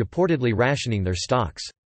retailers are reportedly rationing their stocks.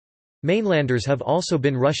 Mainlanders have also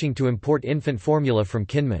been rushing to import infant formula from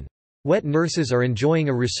Kinmen. Wet nurses are enjoying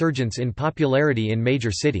a resurgence in popularity in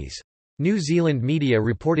major cities. New Zealand media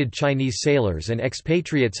reported Chinese sailors and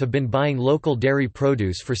expatriates have been buying local dairy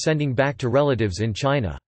produce for sending back to relatives in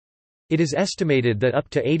China. It is estimated that up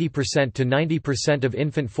to 80% to 90% of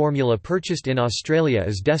infant formula purchased in Australia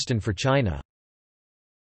is destined for China.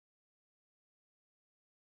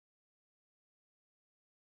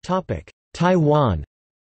 Taiwan.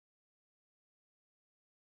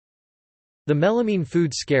 The melamine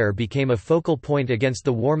food scare became a focal point against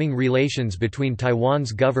the warming relations between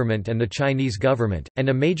Taiwan's government and the Chinese government, and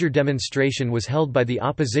a major demonstration was held by the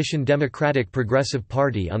opposition Democratic Progressive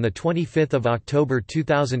Party on 25 October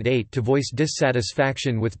 2008 to voice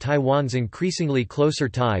dissatisfaction with Taiwan's increasingly closer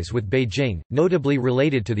ties with Beijing, notably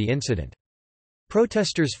related to the incident.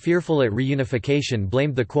 Protesters fearful at reunification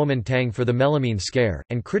blamed the Kuomintang for the melamine scare,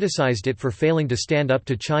 and criticized it for failing to stand up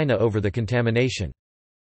to China over the contamination.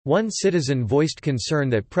 One citizen voiced concern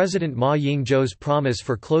that President Ma Ying-jeou's promise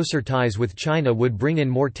for closer ties with China would bring in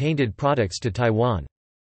more tainted products to Taiwan.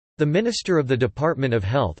 The Minister of the Department of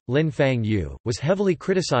Health, Lin Fang-yu, was heavily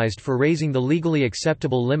criticized for raising the legally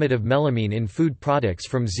acceptable limit of melamine in food products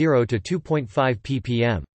from 0 to 2.5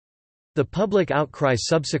 ppm. The public outcry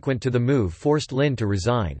subsequent to the move forced Lin to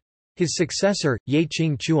resign. His successor, Ye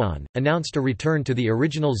Ching-chuan, announced a return to the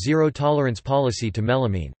original zero-tolerance policy to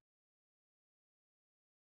melamine.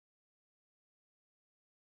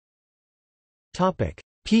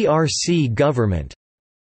 PRC government.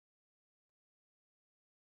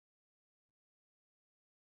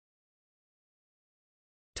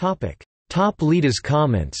 Top leaders'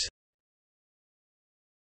 comments.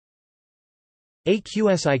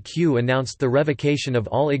 AQSIQ announced the revocation of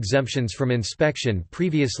all exemptions from inspection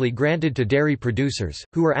previously granted to dairy producers,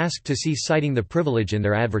 who were asked to cease citing the privilege in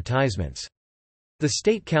their advertisements. The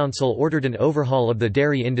State Council ordered an overhaul of the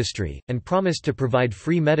dairy industry, and promised to provide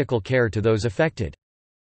free medical care to those affected.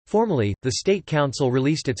 Formally, the State Council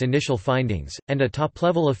released its initial findings, and a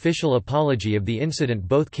top-level official apology of the incident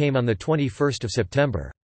both came on 21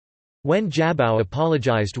 September. Wen Jiabao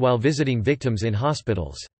apologized while visiting victims in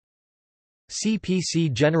hospitals.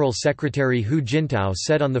 CPC General Secretary Hu Jintao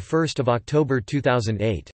said on 1 October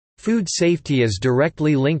 2008, "Food safety is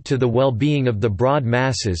directly linked to the well-being of the broad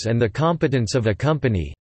masses and the competence of a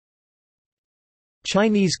company.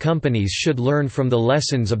 Chinese companies should learn from the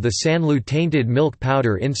lessons of the Sanlu tainted milk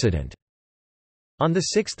powder incident." On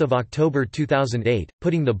 6 October 2008,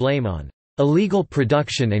 putting the blame on illegal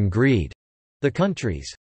production and greed, the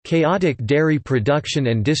country's chaotic dairy production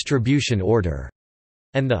and distribution order,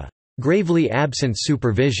 and the gravely absent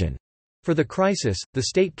supervision for the crisis, the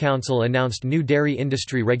State Council announced new dairy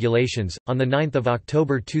industry regulations on 9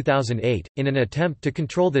 October 2008 in an attempt to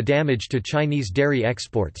control the damage to Chinese dairy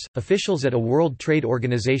exports. Officials at a World Trade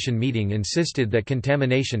Organization meeting insisted that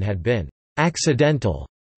contamination had been accidental,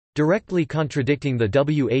 directly contradicting the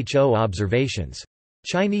WHO observations.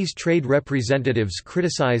 Chinese trade representatives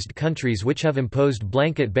criticized countries which have imposed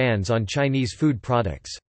blanket bans on Chinese food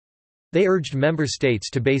products. They urged member states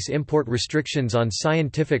to base import restrictions on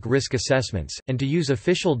scientific risk assessments, and to use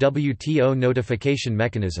official WTO notification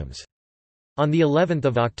mechanisms. On the 11th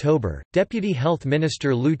of October, Deputy Health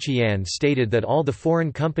Minister Lu Qian stated that all the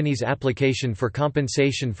foreign companies' application for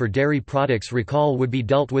compensation for dairy products recall would be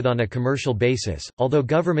dealt with on a commercial basis, although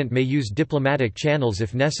government may use diplomatic channels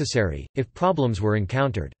if necessary, if problems were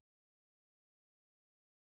encountered.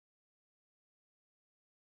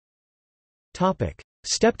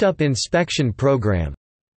 Stepped-up inspection program.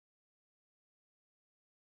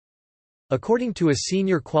 According to a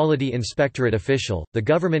senior quality inspectorate official, the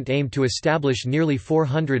government aimed to establish nearly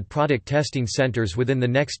 400 product testing centers within the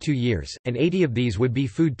next 2 years, and 80 of these would be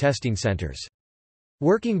food testing centers.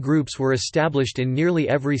 Working groups were established in nearly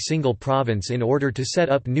every single province in order to set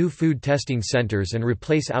up new food testing centers and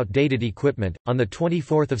replace outdated equipment. On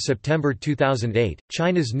 24 September 2008,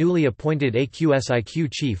 China's newly appointed AQSIQ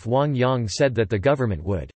chief Wang Yang said that the government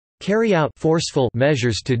would carry out forceful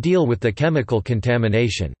measures to deal with the chemical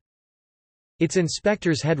contamination. Its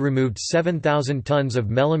inspectors had removed 7,000 tons of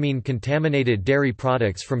melamine-contaminated dairy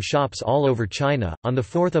products from shops all over China. On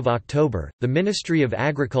 4 October, the Ministry of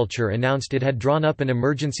Agriculture announced it had drawn up an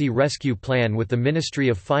emergency rescue plan with the Ministry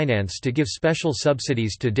of Finance to give special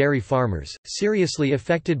subsidies to dairy farmers, seriously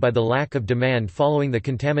affected by the lack of demand following the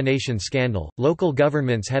contamination scandal. Local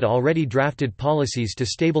governments had already drafted policies to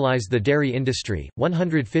stabilize the dairy industry.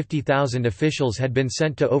 150,000 officials had been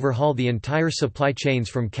sent to overhaul the entire supply chains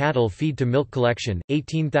from cattle feed to milk collection.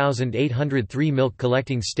 18,803 milk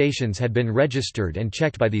collecting stations had been registered and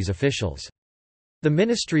checked by these officials. The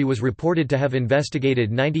ministry was reported to have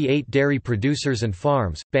investigated 98 dairy producers and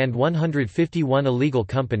farms, banned 151 illegal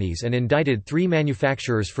companies and indicted 3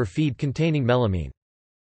 manufacturers for feed containing melamine.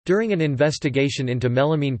 During an investigation into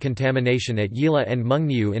melamine contamination at Yila and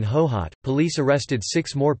Mengniu in Hohhot, police arrested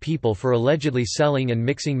 6 more people for allegedly selling and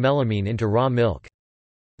mixing melamine into raw milk.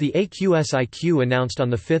 The AQSIQ announced on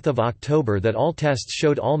 5 October that all tests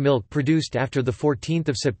showed all milk produced after 14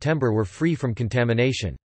 September were free from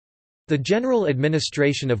contamination. The General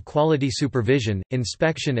Administration of Quality Supervision,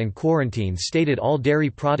 Inspection and Quarantine stated all dairy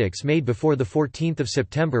products made before 14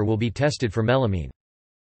 September will be tested for melamine.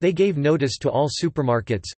 They gave notice to all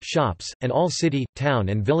supermarkets, shops, and all city, town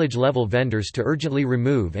and village level vendors to urgently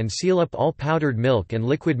remove and seal up all powdered milk and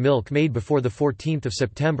liquid milk made before 14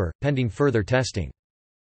 September, pending further testing.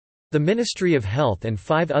 The Ministry of Health and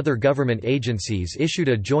 5 other government agencies issued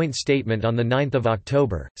a joint statement on 9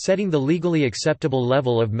 October, setting the legally acceptable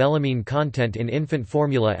level of melamine content in infant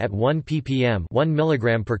formula at 1 ppm 1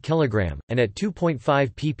 mg per kilogram, and at 2.5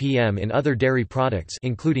 ppm in other dairy products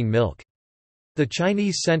including milk. The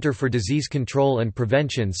Chinese Center for Disease Control and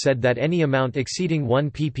Prevention said that any amount exceeding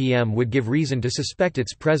 1 ppm would give reason to suspect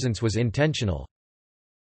its presence was intentional.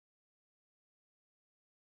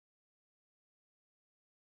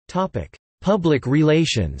 Public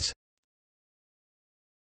relations.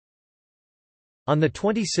 On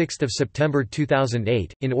 26 September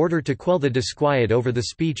 2008, in order to quell the disquiet over the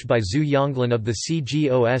speech by Zhu Yonglin of the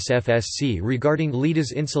CGOSFSC regarding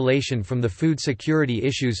Lida's insulation from the food security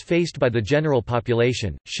issues faced by the general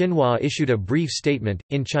population, Xinhua issued a brief statement,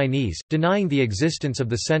 in Chinese, denying the existence of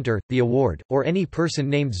the center, the award, or any person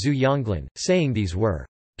named Zhu Yonglin, saying these were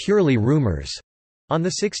purely rumors. On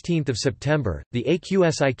 16 September, the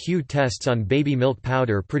AQSIQ tests on baby milk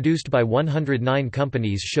powder produced by 109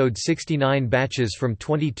 companies showed 69 batches from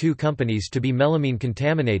 22 companies to be melamine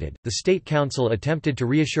contaminated. The State Council attempted to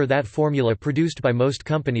reassure that formula produced by most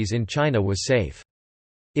companies in China was safe.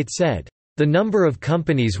 It said, "The number of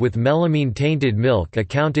companies with melamine-tainted milk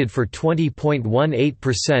accounted for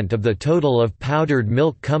 20.18% of the total of powdered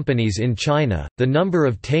milk companies in China, the number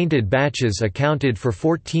of tainted batches accounted for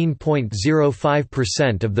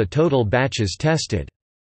 14.05% of the total batches tested."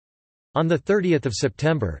 On 30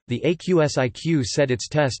 September, the AQSIQ said its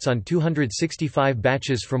tests on 265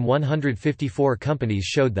 batches from 154 companies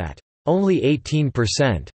showed that only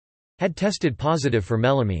 18% had tested positive for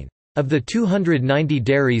melamine. Of the 290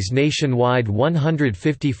 dairies nationwide,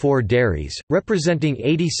 154 dairies, representing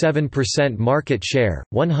 87% market share,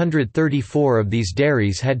 134 of these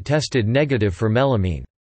dairies had tested negative for melamine.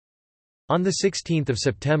 On 16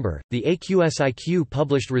 September, the AQSIQ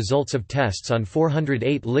published results of tests on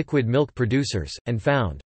 408 liquid milk producers, and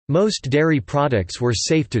found, "Most dairy products were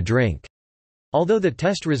safe to drink." Although the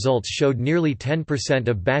test results showed nearly 10%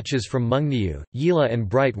 of batches from Mengniu, Yili and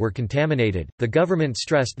Bright were contaminated, the government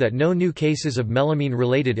stressed that no new cases of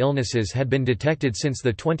melamine-related illnesses had been detected since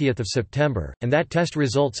 20 September, and that test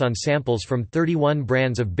results on samples from 31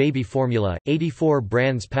 brands of baby formula, 84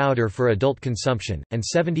 brands powder for adult consumption, and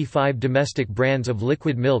 75 domestic brands of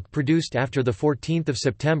liquid milk produced after 14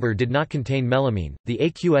 September did not contain melamine, the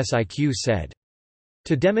AQSIQ said.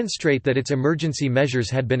 To demonstrate that its emergency measures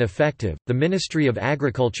had been effective, the Ministry of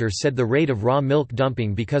Agriculture said the rate of raw milk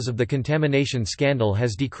dumping because of the contamination scandal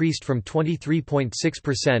has decreased from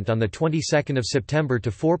 23.6% on the 22nd of September to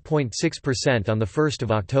 4.6% on the 1st of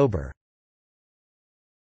October.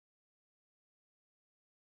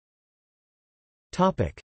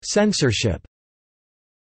 Topic: Censorship.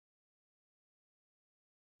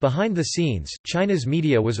 Behind the scenes, China's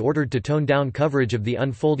media was ordered to tone down coverage of the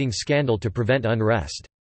unfolding scandal to prevent unrest.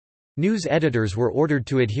 News editors were ordered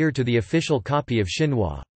to adhere to the official copy of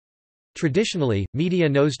Xinhua. Traditionally, media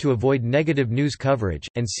knows to avoid negative news coverage,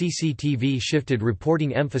 and CCTV shifted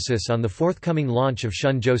reporting emphasis on the forthcoming launch of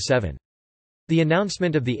Shenzhou 7. The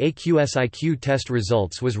announcement of the AQSIQ test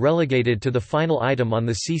results was relegated to the final item on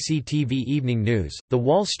the CCTV evening news. The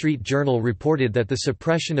Wall Street Journal reported that the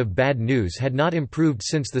suppression of bad news had not improved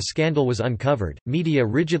since the scandal was uncovered. Media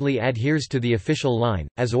rigidly adheres to the official line.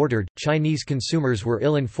 As ordered, Chinese consumers were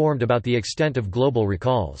ill-informed about the extent of global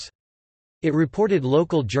recalls. It reported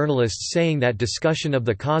local journalists saying that discussion of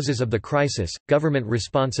the causes of the crisis, government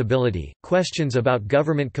responsibility, questions about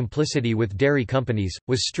government complicity with dairy companies,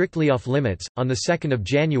 was strictly off limits. On 2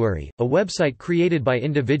 January, a website created by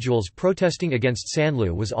individuals protesting against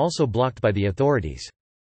Sanlu was also blocked by the authorities.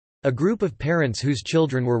 A group of parents whose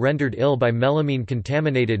children were rendered ill by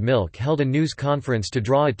melamine-contaminated milk held a news conference to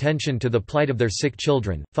draw attention to the plight of their sick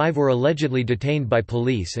children. 5 were allegedly detained by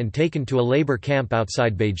police and taken to a labor camp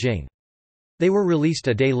outside Beijing. They were released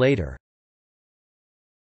a day later.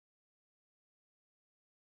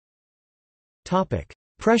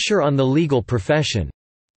 Pressure on the legal profession.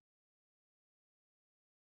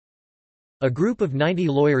 A group of 90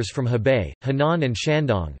 lawyers from Hebei, Henan and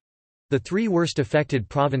Shandong—the 3 worst affected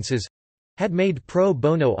provinces—had made pro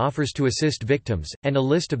bono offers to assist victims, and a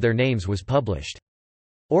list of their names was published.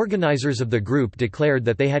 Organizers of the group declared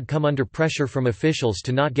that they had come under pressure from officials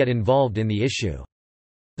to not get involved in the issue.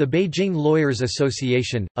 The Beijing Lawyers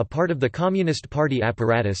Association, a part of the Communist Party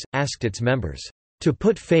apparatus, asked its members, "to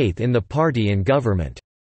put faith in the party and government."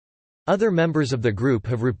 Other members of the group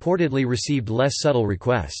have reportedly received less subtle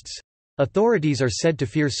requests. Authorities are said to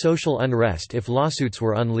fear social unrest if lawsuits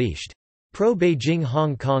were unleashed. Pro-Beijing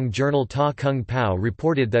Hong Kong journal Ta Kung Pao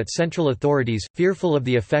reported that central authorities, fearful of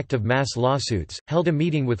the effect of mass lawsuits, held a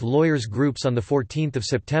meeting with lawyers' groups on 14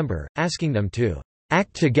 September, asking them to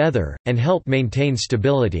act together, and help maintain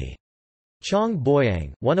stability. Chong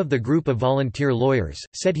Boyang, one of the group of volunteer lawyers,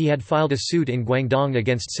 said he had filed a suit in Guangdong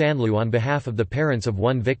against Sanlu on behalf of the parents of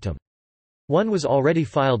one victim. One was already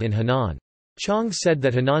filed in Henan. Chong said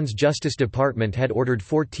that Henan's Justice Department had ordered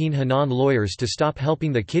 14 Henan lawyers to stop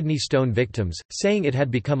helping the kidney stone victims, saying it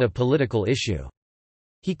had become a political issue.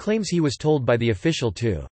 He claims he was told by the official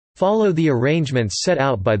to follow the arrangements set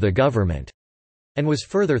out by the government, and was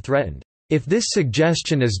further threatened. If this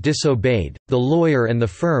suggestion is disobeyed, the lawyer and the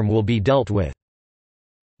firm will be dealt with.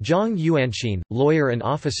 Zhang Yuanxin, lawyer and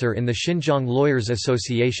officer in the Xinjiang Lawyers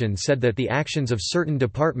Association, said that the actions of certain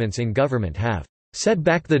departments in government have set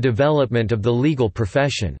back the development of the legal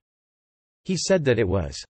profession. He said that it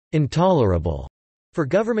was intolerable for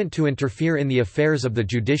government to interfere in the affairs of the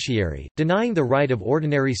judiciary, denying the right of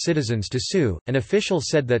ordinary citizens to sue. An official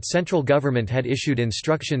said that central government had issued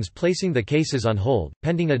instructions placing the cases on hold,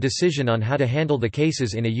 pending a decision on how to handle the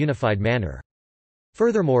cases in a unified manner.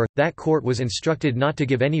 Furthermore, that court was instructed not to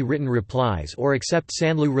give any written replies or accept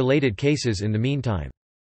Sanlu-related cases in the meantime.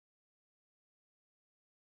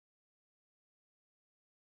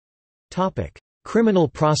 Criminal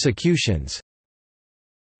prosecutions.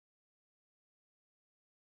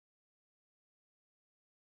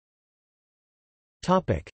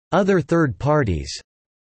 Other third parties.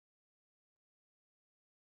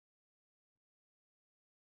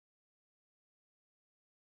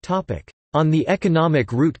 On the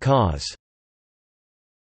economic root cause.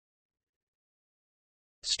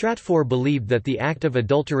 Stratfor believed that the act of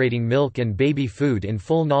adulterating milk and baby food in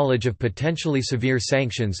full knowledge of potentially severe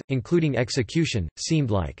sanctions, including execution,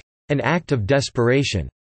 seemed like an act of desperation.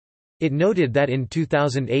 It noted that in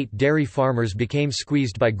 2008 dairy farmers became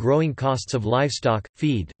squeezed by growing costs of livestock,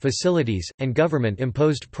 feed, facilities, and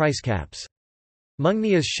government-imposed price caps.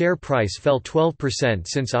 Mengnia's share price fell 12%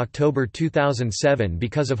 since October 2007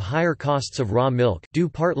 because of higher costs of raw milk, due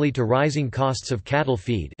partly to rising costs of cattle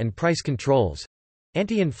feed and price controls.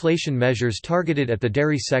 Anti-inflation measures targeted at the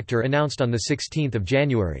dairy sector announced on 16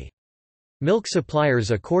 January. Milk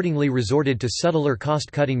suppliers accordingly resorted to subtler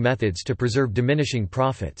cost-cutting methods to preserve diminishing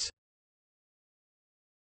profits.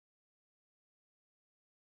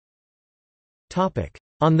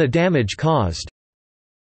 On the damage caused.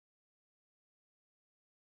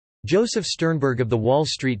 Joseph Sternberg of The Wall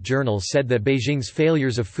Street Journal said that Beijing's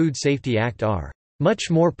failures of Food Safety Act are much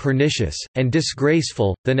more pernicious, and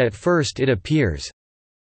disgraceful, than at first it appears.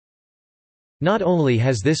 Not only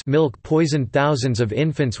has this milk poisoned thousands of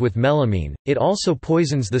infants with melamine, it also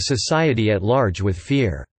poisons the society at large with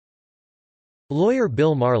fear. Lawyer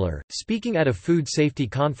Bill Marler, speaking at a food safety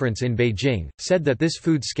conference in Beijing, said that this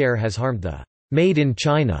food scare has harmed the "Made in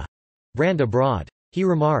China" brand abroad. He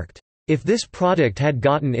remarked, "If this product had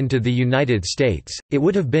gotten into the United States, it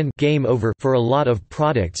would have been game over for a lot of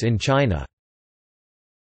products in China."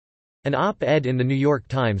 An op-ed in the New York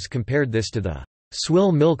Times compared this to the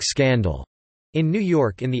swill milk scandal in New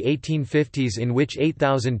York in the 1850s, in which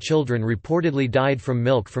 8,000 children reportedly died from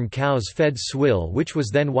milk from cows fed swill, which was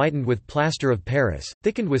then whitened with plaster of Paris,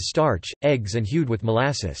 thickened with starch, eggs and hued with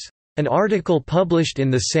molasses. An article published in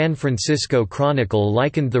the San Francisco Chronicle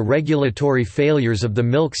likened the regulatory failures of the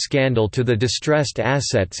milk scandal to the distressed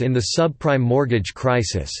assets in the subprime mortgage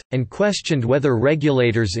crisis, and questioned whether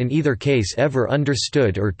regulators in either case ever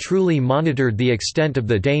understood or truly monitored the extent of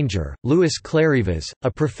the danger. Louis Clarivas, a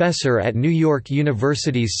professor at New York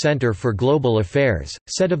University's Center for Global Affairs,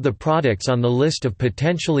 said of the products on the list of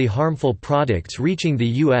potentially harmful products reaching the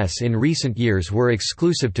U.S. in recent years were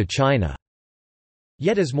exclusive to China.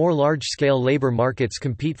 Yet as more large-scale labor markets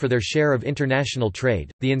compete for their share of international trade,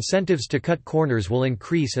 the incentives to cut corners will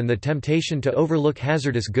increase and the temptation to overlook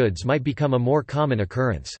hazardous goods might become a more common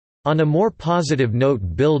occurrence. On a more positive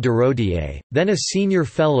note, Bill Derodier, then a senior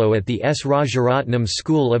fellow at the S. Rajaratnam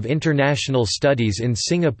School of International Studies in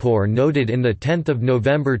Singapore, noted in the 10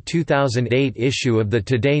 November 2008 issue of the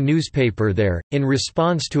Today newspaper there, in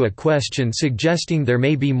response to a question suggesting there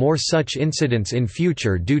may be more such incidents in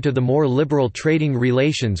future due to the more liberal trading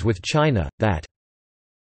relations with China, that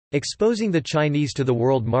exposing the Chinese to the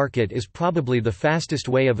world market is probably the fastest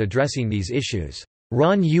way of addressing these issues.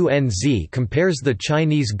 Ron Unz compares the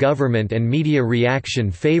Chinese government and media reaction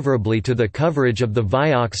favorably to the coverage of the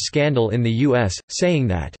Vioxx scandal in the U.S., saying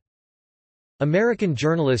that American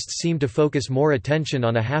journalists seem to focus more attention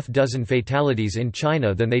on a half-dozen fatalities in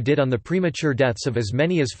China than they did on the premature deaths of as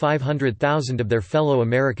many as 500,000 of their fellow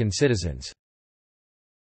American citizens.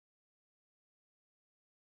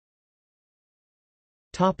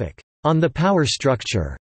 On the power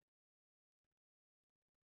structure.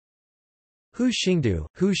 Hu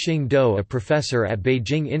Xingdo, a professor at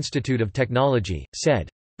Beijing Institute of Technology, said,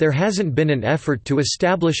 "There hasn't been an effort to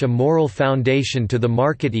establish a moral foundation to the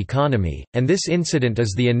market economy, and this incident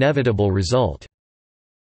is the inevitable result."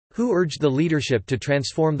 Hu urged the leadership to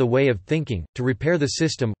transform the way of thinking, to repair the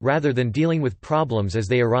system, rather than dealing with problems as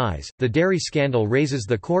they arise. The dairy scandal raises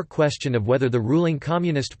the core question of whether the ruling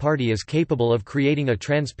Communist Party is capable of creating a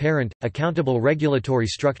transparent, accountable regulatory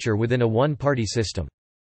structure within a one-party system.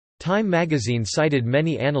 Time magazine cited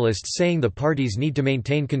many analysts saying the party's need to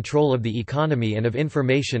maintain control of the economy and of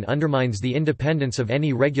information undermines the independence of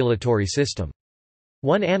any regulatory system.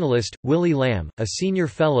 One analyst, Willie Lamb, a senior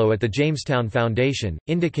fellow at the Jamestown Foundation,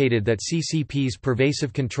 indicated that CCP's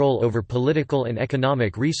pervasive control over political and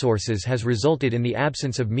economic resources has resulted in the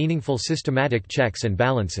absence of meaningful systematic checks and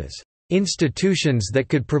balances. Institutions that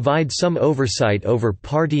could provide some oversight over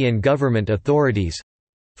party and government authorities,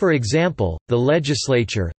 for example, the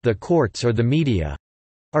legislature, the courts or the media,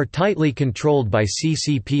 are tightly controlled by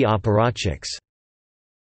CCP apparatchiks.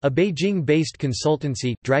 A Beijing-based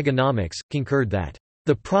consultancy, Dragonomics, concurred that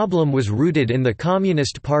the problem was rooted in the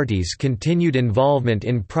Communist Party's continued involvement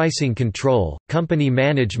in pricing control, company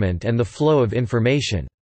management and the flow of information.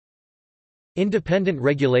 Independent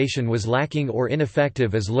regulation was lacking or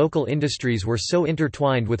ineffective as local industries were so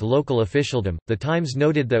intertwined with local officialdom. The Times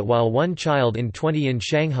noted that while 1 child in 20 in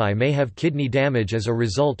Shanghai may have kidney damage as a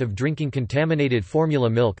result of drinking contaminated formula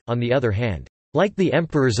milk, on the other hand, like the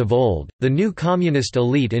emperors of old, the new communist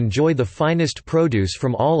elite enjoy the finest produce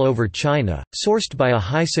from all over China, sourced by a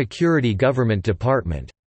high-security government department.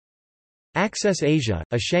 Access Asia,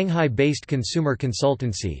 a Shanghai-based consumer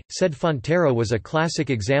consultancy, said Fonterra was a classic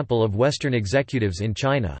example of Western executives in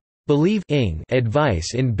China believe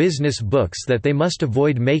advice in business books that they must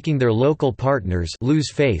avoid making their local partners lose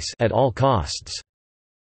face at all costs.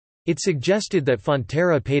 It suggested that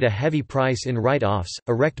Fonterra paid a heavy price in write-offs,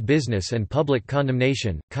 erect business and public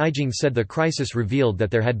condemnation. Kaijing said the crisis revealed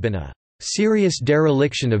that there had been a serious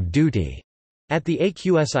dereliction of duty at the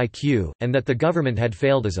AQSIQ, and that the government had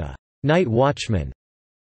failed as a night watchman.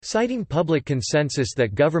 Citing public consensus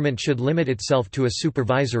that government should limit itself to a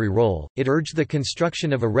supervisory role, it urged the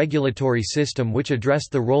construction of a regulatory system which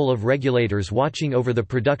addressed the role of regulators watching over the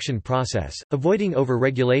production process, avoiding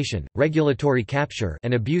overregulation, regulatory capture,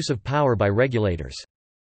 and abuse of power by regulators.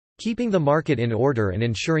 Keeping the market in order and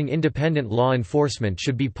ensuring independent law enforcement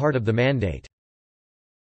should be part of the mandate.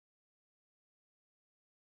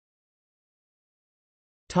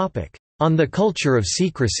 On the culture of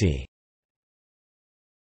secrecy.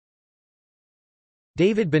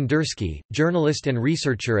 David Bendersky, journalist and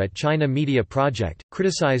researcher at China Media Project,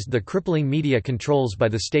 criticized the crippling media controls by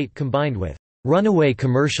the state combined with runaway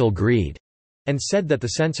commercial greed, and said that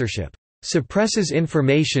the censorship suppresses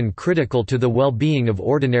information critical to the well-being of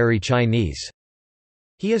ordinary Chinese.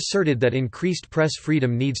 He asserted that increased press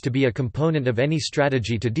freedom needs to be a component of any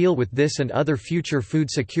strategy to deal with this and other future food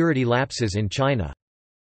security lapses in China.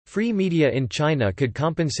 Free media in China could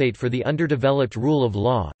compensate for the underdeveloped rule of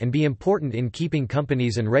law, and be important in keeping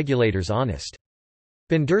companies and regulators honest.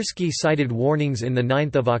 Bendersky cited warnings in the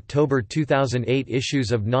 9 October 2008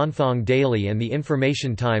 issues of Nonfang Daily and the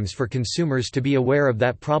Information Times for consumers to be aware of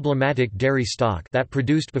that problematic dairy stock that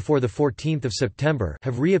produced before 14 September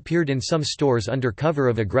have reappeared in some stores under cover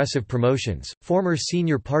of aggressive promotions. Former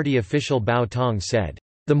senior party official Bao Tong said,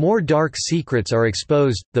 "The more dark secrets are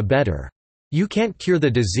exposed, the better. You can't cure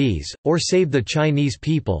the disease, or save the Chinese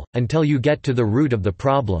people, until you get to the root of the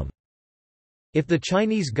problem." If the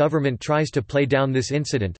Chinese government tries to play down this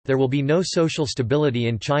incident, there will be no social stability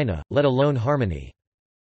in China, let alone harmony.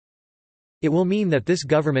 It will mean that this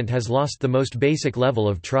government has lost the most basic level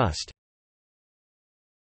of trust.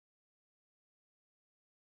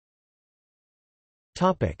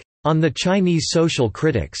 On the Chinese social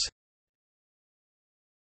critics.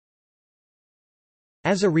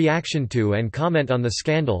 As a reaction to and comment on the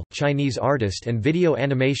scandal, Chinese artist and video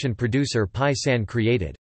animation producer Pai San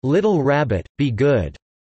created "Little Rabbit, Be Good"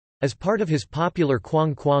 as part of his popular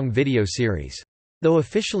Kwang Kwang video series. Though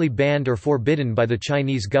officially banned or forbidden by the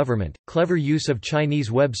Chinese government, clever use of Chinese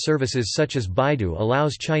web services such as Baidu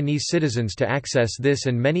allows Chinese citizens to access this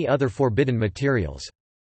and many other forbidden materials.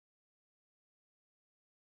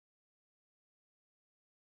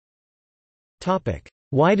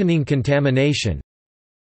 Widening contamination.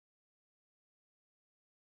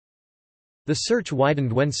 The search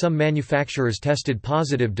widened when some manufacturers tested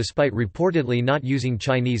positive despite reportedly not using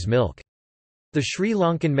Chinese milk. The Sri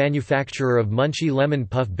Lankan manufacturer of Munchie lemon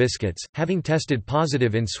puff biscuits, having tested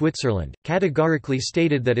positive in Switzerland, categorically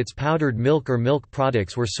stated that its powdered milk or milk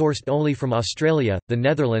products were sourced only from Australia, the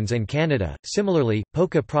Netherlands and Canada. Similarly,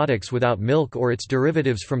 Poca products without milk or its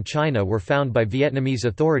derivatives from China were found by Vietnamese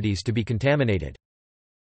authorities to be contaminated.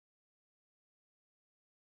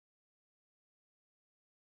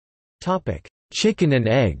 Chicken and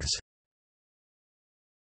eggs.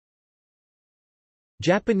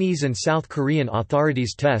 Japanese and South Korean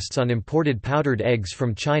authorities' tests on imported powdered eggs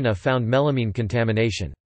from China found melamine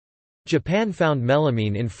contamination. Japan found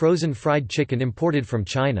melamine in frozen fried chicken imported from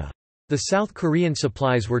China. The South Korean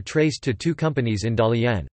supplies were traced to 2 companies in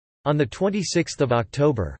Dalian. On 26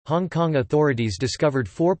 October, Hong Kong authorities discovered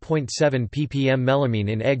 4.7 ppm melamine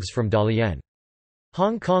in eggs from Dalian.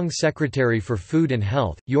 Hong Kong Secretary for Food and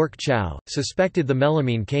Health, York Chow, suspected the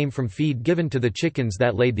melamine came from feed given to the chickens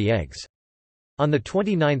that laid the eggs. On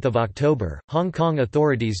 29 October, Hong Kong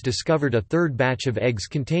authorities discovered a 3rd batch of eggs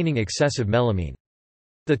containing excessive melamine.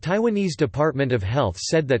 The Taiwanese Department of Health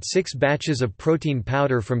said that 6 batches of protein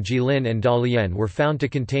powder from Jilin and Dalian were found to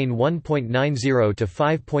contain 1.90 to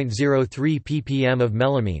 5.03 ppm of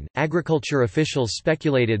melamine. Agriculture officials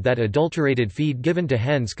speculated that adulterated feed given to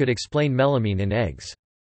hens could explain melamine in eggs.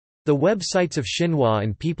 The websites of Xinhua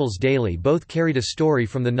and People's Daily both carried a story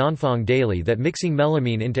from the Nanfang Daily that mixing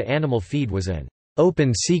melamine into animal feed was an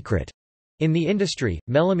open secret. In the industry,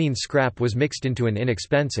 melamine scrap was mixed into an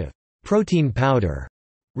inexpensive protein powder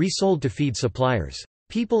resold to feed suppliers.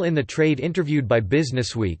 People in the trade interviewed by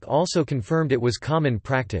Businessweek also confirmed it was common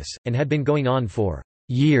practice, and had been going on for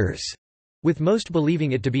years, with most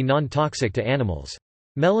believing it to be non-toxic to animals.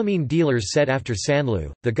 Melamine dealers said after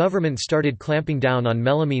Sanlu, the government started clamping down on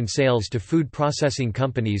melamine sales to food processing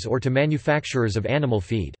companies or to manufacturers of animal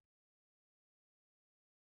feed.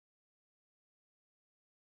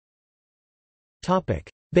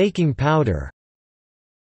 Baking powder.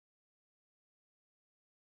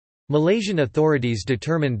 Malaysian authorities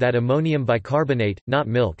determined that ammonium bicarbonate, not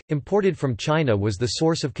milk, imported from China was the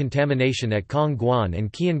source of contamination at Kong Guan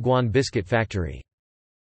and Kian Guan biscuit factory.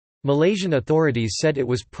 Malaysian authorities said it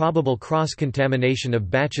was probable cross-contamination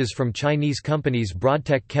of batches from Chinese companies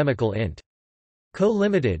Broadtech Chemical Int. Co.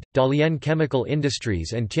 Limited, Dalian Chemical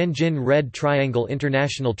Industries and Tianjin Red Triangle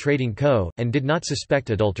International Trading Co., and did not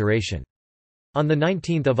suspect adulteration. On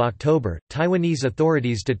 19 October, Taiwanese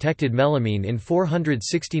authorities detected melamine in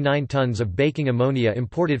 469 tons of baking ammonia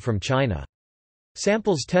imported from China.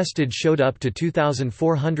 Samples tested showed up to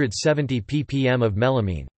 2,470 ppm of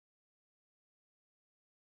melamine.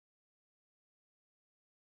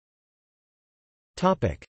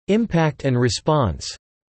 Impact and response.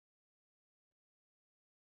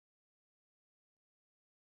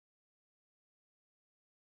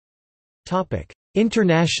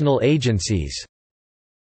 International agencies.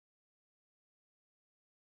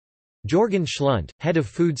 Jorgen Schlundt, head of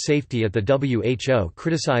food safety at the WHO,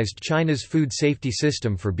 criticized China's food safety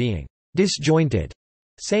system for being disjointed,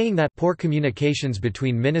 saying that poor communications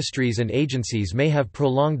between ministries and agencies may have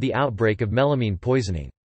prolonged the outbreak of melamine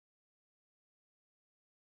poisoning.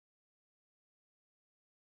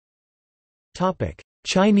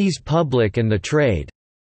 Chinese public and the trade.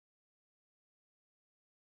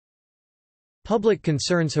 Public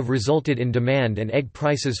concerns have resulted in demand and egg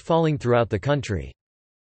prices falling throughout the country.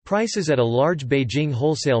 Prices at a large Beijing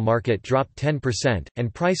wholesale market dropped 10%,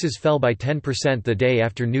 and prices fell by 10% the day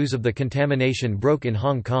after news of the contamination broke in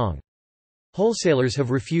Hong Kong. Wholesalers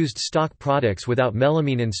have refused stock products without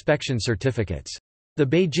melamine inspection certificates. The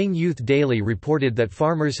Beijing Youth Daily reported that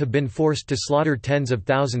farmers have been forced to slaughter tens of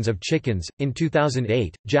thousands of chickens. In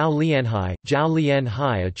 2008, Zhao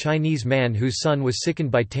Lianhai, a Chinese man whose son was sickened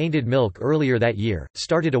by tainted milk earlier that year,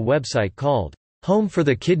 started a website called Home for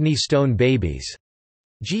the Kidney Stone Babies,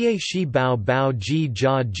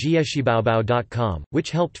 jieshibao.com,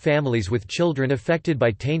 which helped families with children affected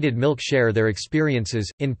by tainted milk share their experiences,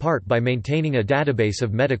 in part by maintaining a database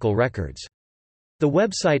of medical records. The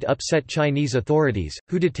website upset Chinese authorities,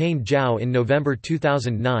 who detained Zhao in November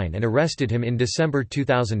 2009 and arrested him in December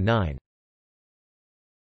 2009.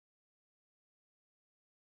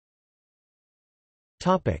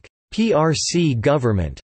 PRC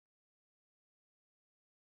government.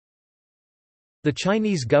 The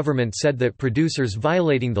Chinese government said that producers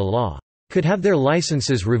violating the law could have their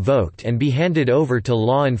licenses revoked and be handed over to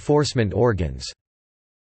law enforcement organs.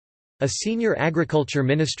 A senior Agriculture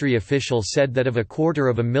Ministry official said that of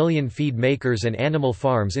 250,000 feed makers and animal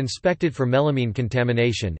farms inspected for melamine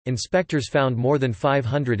contamination, inspectors found more than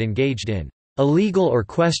 500 engaged in illegal or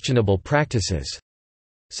questionable practices.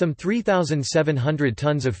 Some 3,700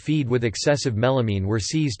 tons of feed with excessive melamine were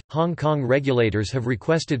seized. Hong Kong regulators have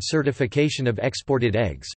requested certification of exported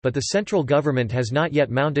eggs, but the central government has not yet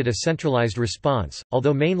mounted a centralized response,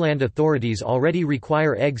 although mainland authorities already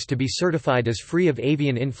require eggs to be certified as free of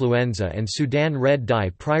avian influenza and Sudan red dye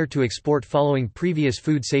prior to export following previous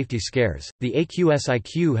food safety scares. The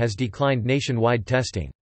AQSIQ has declined nationwide testing.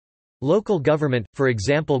 Local government, for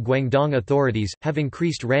example Guangdong authorities, have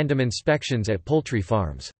increased random inspections at poultry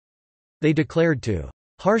farms. They declared to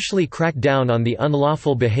harshly crack down on the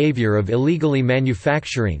unlawful behavior of illegally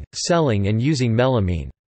manufacturing, selling and using melamine.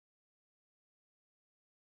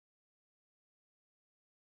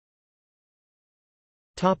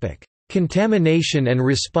 Contamination and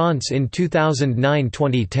response in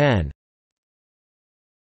 2009–2010.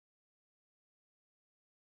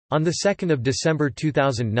 On 2 December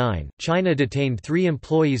 2009, China detained 3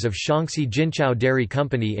 employees of Shaanxi Jinqiao Dairy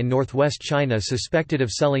Company in northwest China suspected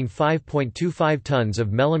of selling 5.25 tons of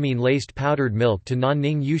melamine-laced powdered milk to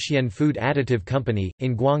Nanning Yuxian Food Additive Company,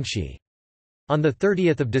 in Guangxi. On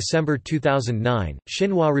 30 December 2009,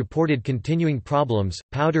 Xinhua reported continuing problems.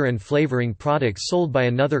 Powder and flavoring products sold by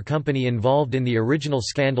another company involved in the original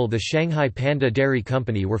scandal, the Shanghai Panda Dairy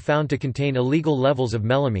Company, were found to contain illegal levels of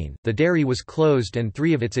melamine. The dairy was closed and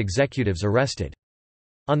 3 of its executives arrested.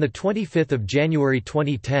 On 25 January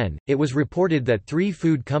 2010, it was reported that 3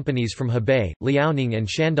 food companies from Hebei, Liaoning and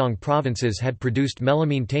Shandong provinces had produced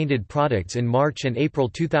melamine-tainted products in March and April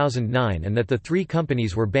 2009 and that the 3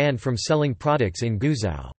 companies were banned from selling products in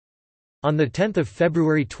Guizhou. On 10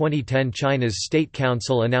 February 2010, China's State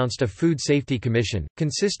Council announced a Food Safety Commission,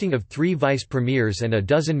 consisting of 3 vice premiers and a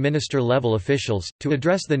dozen minister-level officials, to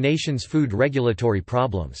address the nation's food regulatory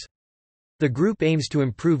problems. The group aims to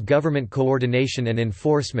improve government coordination and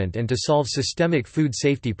enforcement and to solve systemic food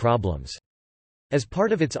safety problems. As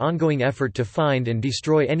part of its ongoing effort to find and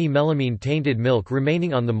destroy any melamine-tainted milk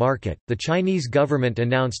remaining on the market, the Chinese government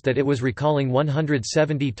announced that it was recalling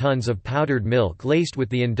 170 tons of powdered milk laced with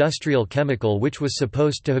the industrial chemical which was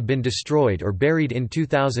supposed to have been destroyed or buried in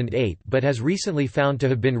 2008 but has recently found to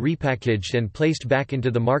have been repackaged and placed back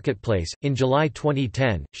into the marketplace. In July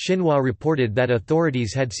 2010, Xinhua reported that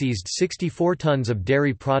authorities had seized 64 tons of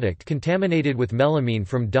dairy product contaminated with melamine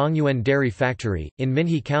from Dongyuan Dairy Factory, in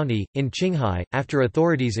Minhe County, in Qinghai, after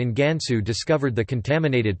authorities in Gansu discovered the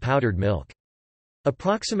contaminated powdered milk.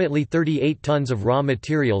 Approximately 38 tons of raw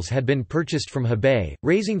materials had been purchased from Hebei,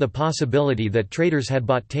 raising the possibility that traders had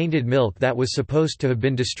bought tainted milk that was supposed to have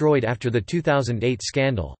been destroyed after the 2008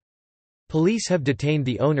 scandal. Police have detained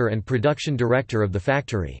the owner and production director of the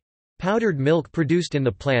factory. Powdered milk produced in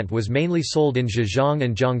the plant was mainly sold in Zhejiang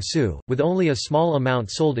and Jiangsu, with only a small amount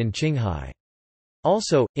sold in Qinghai.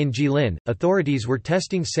 Also, in Jilin, authorities were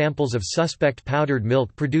testing samples of suspect powdered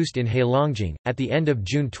milk produced in Heilongjiang. At the end of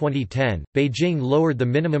June 2010, Beijing lowered the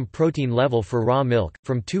minimum protein level for raw milk,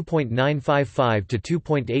 from 2.955 to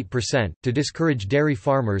 2.8%, to discourage dairy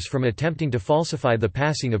farmers from attempting to falsify the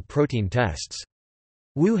passing of protein tests.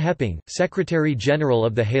 Wu Heping, Secretary-General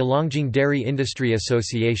of the Heilongjiang Dairy Industry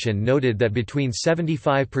Association, noted that between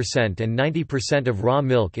 75% and 90% of raw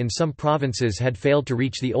milk in some provinces had failed to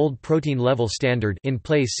reach the old protein level standard in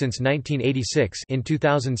place since 1986 in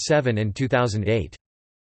 2007 and 2008.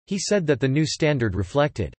 He said that the new standard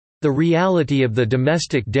reflected the reality of the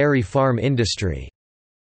domestic dairy farm industry.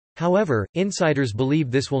 However, insiders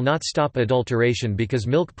believe this will not stop adulteration because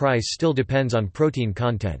milk price still depends on protein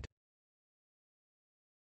content.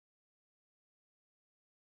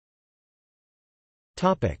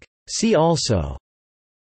 See also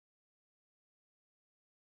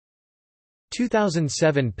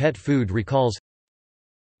 2007 pet food recalls,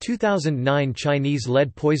 2009 Chinese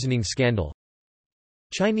lead poisoning scandal,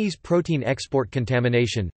 Chinese protein export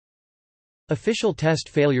contamination, official test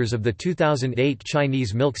failures of the 2008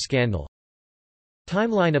 Chinese milk scandal,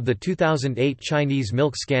 timeline of the 2008 Chinese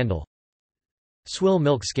milk scandal, swill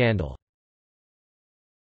milk scandal.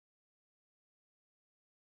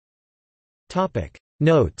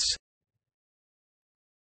 Notes.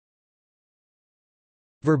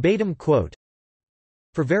 Verbatim quote: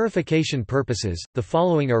 For verification purposes, the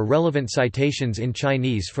following are relevant citations in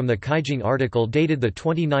Chinese from the Caijing article dated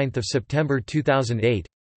 29 September 2008.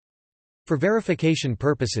 For verification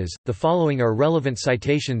purposes, the following are relevant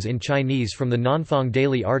citations in Chinese from the Nanfang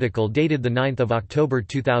Daily article dated 9 October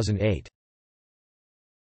 2008.